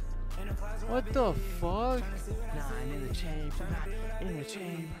 Jesus. What the fuck? Not in the chamber. Not in the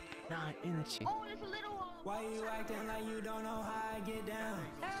chamber. Not in the chamber. Oh, there's a little one. Why you acting like you don't know how I get down?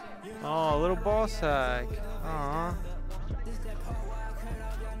 Oh, little ball sack. Aw.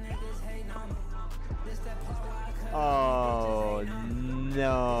 Oh,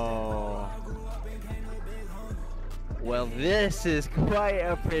 no. Well, this is quite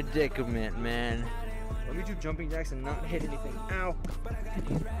a predicament, man. Let me do jumping jacks and not hit anything. Ow.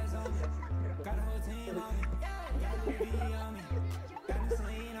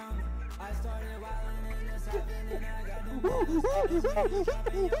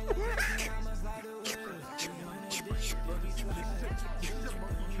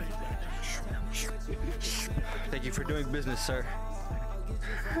 Thank you for doing business, sir.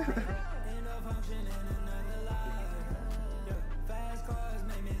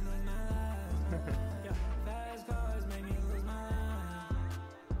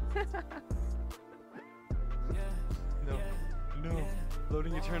 No.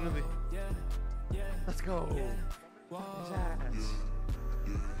 Loading eternally. Let's go.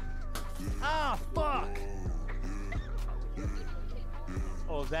 Ah, fuck!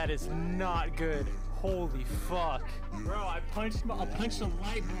 Oh, that is not good. Holy fuck. Bro, I punched a light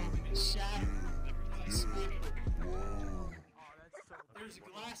bulb and it shattered. Everything split. There's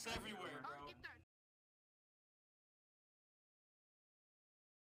glass everywhere, bro.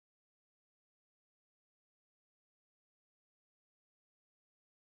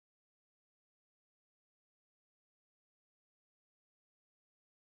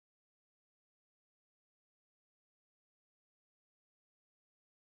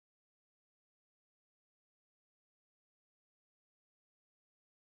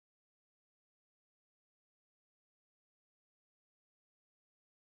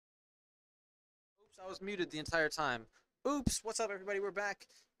 Oops, I was muted the entire time. Oops, what's up, everybody? We're back.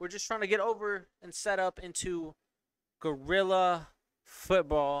 We're just trying to get over and set up into Gorilla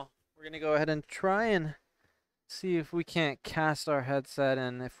Football. We're going to go ahead and try and see if we can't cast our headset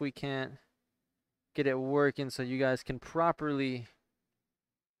and if we can't get it working so you guys can properly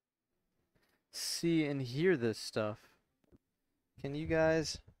see and hear this stuff. Can you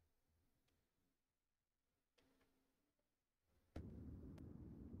guys...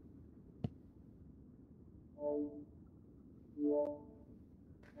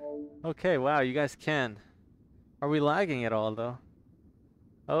 Okay, wow, you guys can. Are we lagging at all, though?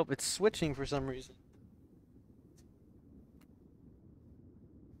 Oh, it's switching for some reason.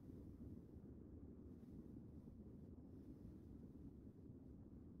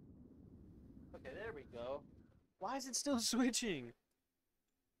 Okay, there we go. Why is it still switching?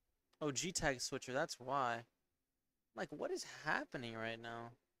 Oh, gtag switcher, that's why. Like, what is happening right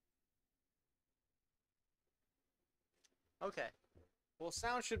now? Okay. Well,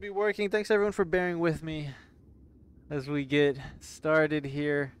 sound should be working. Thanks, everyone, for bearing with me as we get started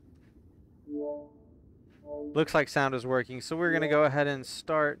here. Looks like sound is working, so we're going to go ahead and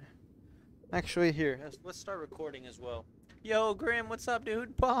start. Actually, here, let's start recording as well. Yo, Grim, what's up,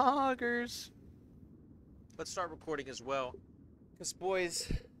 dude? Poggers. Let's start recording as well. Because,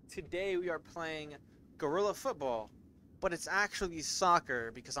 boys, Today we are playing Guerrilla Football, but it's actually soccer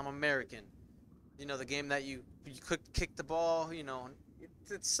because I'm American. You know, the game that you kick the ball, you know,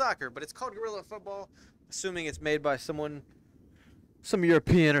 it's soccer, but it's called Guerrilla Football, assuming it's made by some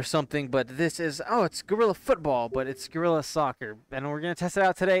European or something, but this is, it's Guerrilla Football, but it's Guerrilla Soccer, and we're going to test it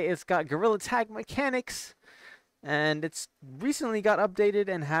out today. It's got Guerrilla Tag mechanics, and it's recently got updated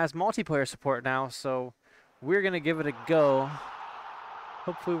and has multiplayer support now, so we're going to give it a go.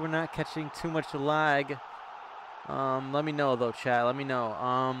 Hopefully we're not catching too much lag. Let me know though, chat. Let me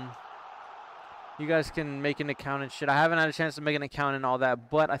know. You guys can make an account and shit. I haven't had a chance to make an account and all that,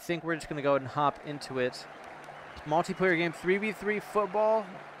 but I think we're just gonna go ahead and hop into it. Multiplayer game, 3v3 football,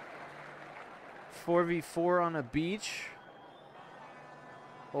 4v4 on a beach,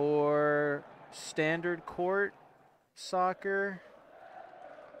 or standard court, soccer,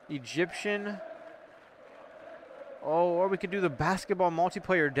 Egyptian. Oh, or we could do the basketball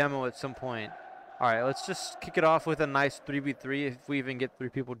multiplayer demo at some point. Alright, let's just kick it off with a nice 3v3 if we even get 3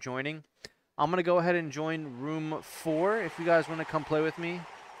 people joining. I'm going to go ahead and join room 4 if you guys want to come play with me.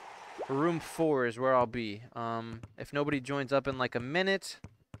 Room 4 is where I'll be. If nobody joins up in like a minute,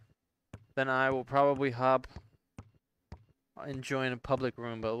 then I will probably hop and join a public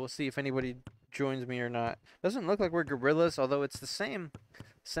room, but we'll see if anybody joins me or not. Doesn't look like we're gorillas, although it's the same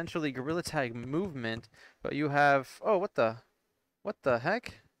essentially Guerrilla Tag movement, but you have, oh, what the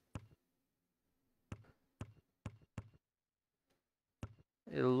heck?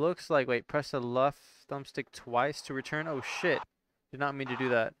 It looks like, wait, press the left thumbstick twice to return. Oh shit, did not mean to do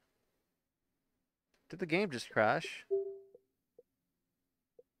that. Did the game just crash?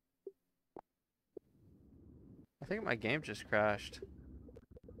 I think my game just crashed.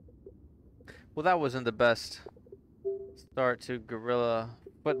 Well, that wasn't the best start to Guerrilla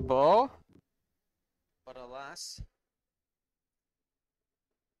Football, but alas,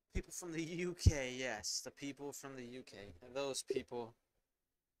 people from the UK, yes, the people from the UK, those people,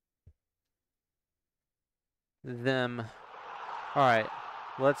 them. All right,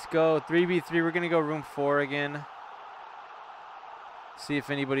 let's go 3v3. We're gonna go room 4 again. See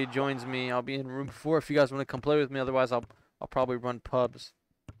if anybody joins me. I'll be in room 4 if you guys want to come play with me. Otherwise, I'll probably run pubs.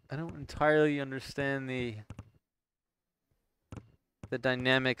 I don't entirely understand the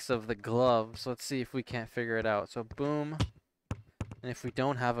dynamics of the gloves. Let's see if we can't figure it out. So boom, and if we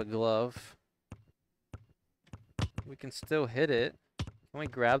don't have a glove, we can still hit it. Can we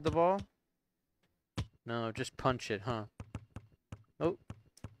grab the ball? No, just punch it, huh? Oh,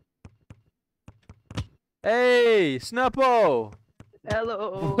 hey, Snuppo!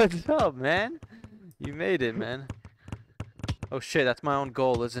 Hello! What's up, man? You made it, man. Oh shit, that's my own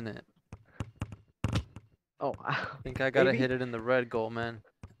goal, isn't it? Oh, I think I gotta hit it in the red goal, man.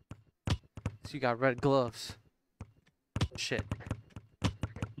 So you got red gloves. Shit.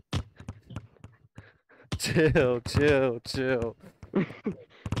 Chill.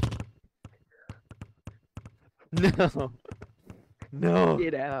 No. No.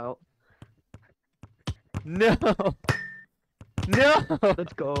 Get out. No. No.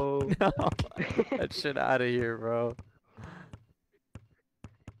 Let's go. No. That shit out of here, bro.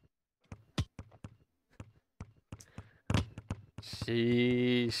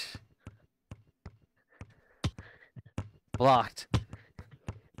 Sheesh. Blocked.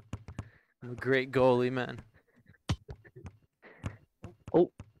 I'm a great goalie, man.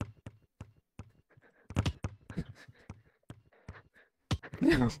 Oh.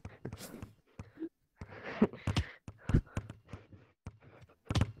 No.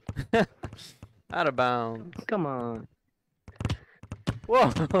 Out of bounds. Come on.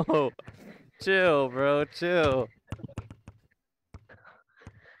 Whoa. Chill, bro. Chill.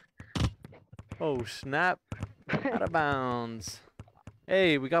 Oh, snap. Out of bounds.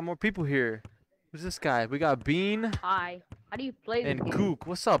 Hey, we got more people here. Who's this guy? We got Bean. Hi. How do you play this and game? Gook.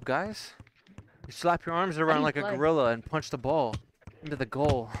 What's up, guys? You slap your arms around like a gorilla and punch the ball into the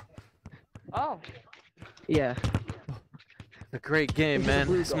goal. Oh. Yeah. A great game, man.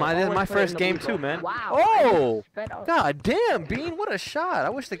 This is my first game too, man. Wow. Oh! God damn, Bean, what a shot.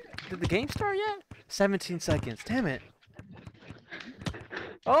 I wish did the game start yet? 17 seconds. Damn it.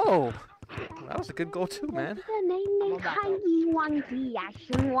 Oh! That was a good goal too, man. Oh,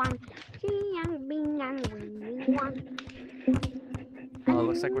 it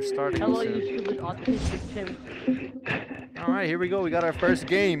looks like we're starting soon. Alright, here we go. We got our first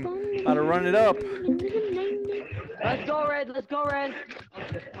game. Gotta run it up. Let's go, Red. Let's go, Red.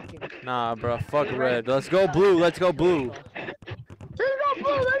 Nah, bro. Fuck red. Let's go blue. Let's go blue.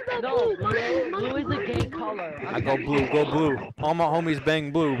 No, blue is a gay color. I go blue. Go blue. All my homies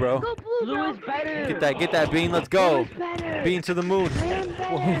bang blue, bro. Blue is better. Get that Bean. Let's go. Blue is better. Bean to the moon.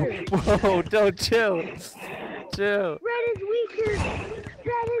 Whoa, whoa, don't chill. Chill. Red is weaker.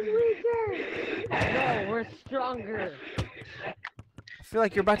 Red is weaker. No, we're stronger. I feel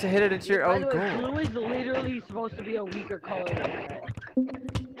like you're about to hit it into your By own the way, goal. blue is literally supposed to be a weaker color than red.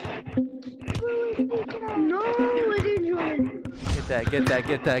 No, it isn't. Get that, get that,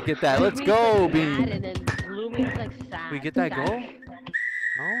 get that, get that. Let's go, Bean. And then blue means like sad. We get that sad. goal?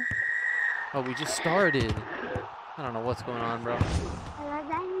 No? Oh, we just started. I don't know what's going on, bro.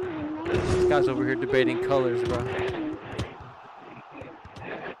 This guy's over here debating colors, bro.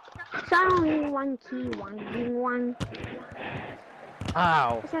 Song one key, one.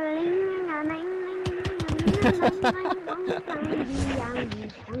 Ow.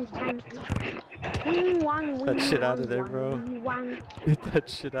 That shit out of there, bro. Get that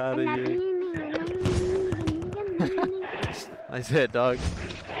shit out of here. Nice hit, dog.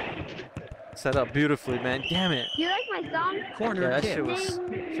 Set up beautifully, man. Damn it. You like my song? Yeah, that shit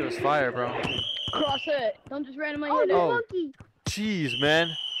was fire, bro. Cross it. Don't just randomly hit it. Oh, monkey. jeez,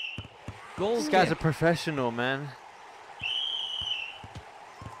 man. This guy's a professional, man.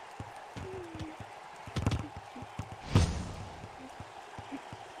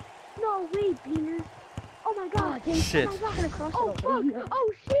 No way, Beaner. Oh my god. Shit. Oh fuck.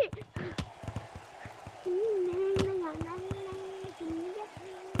 Oh shit.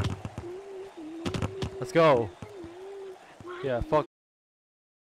 Let's go. Yeah, fuck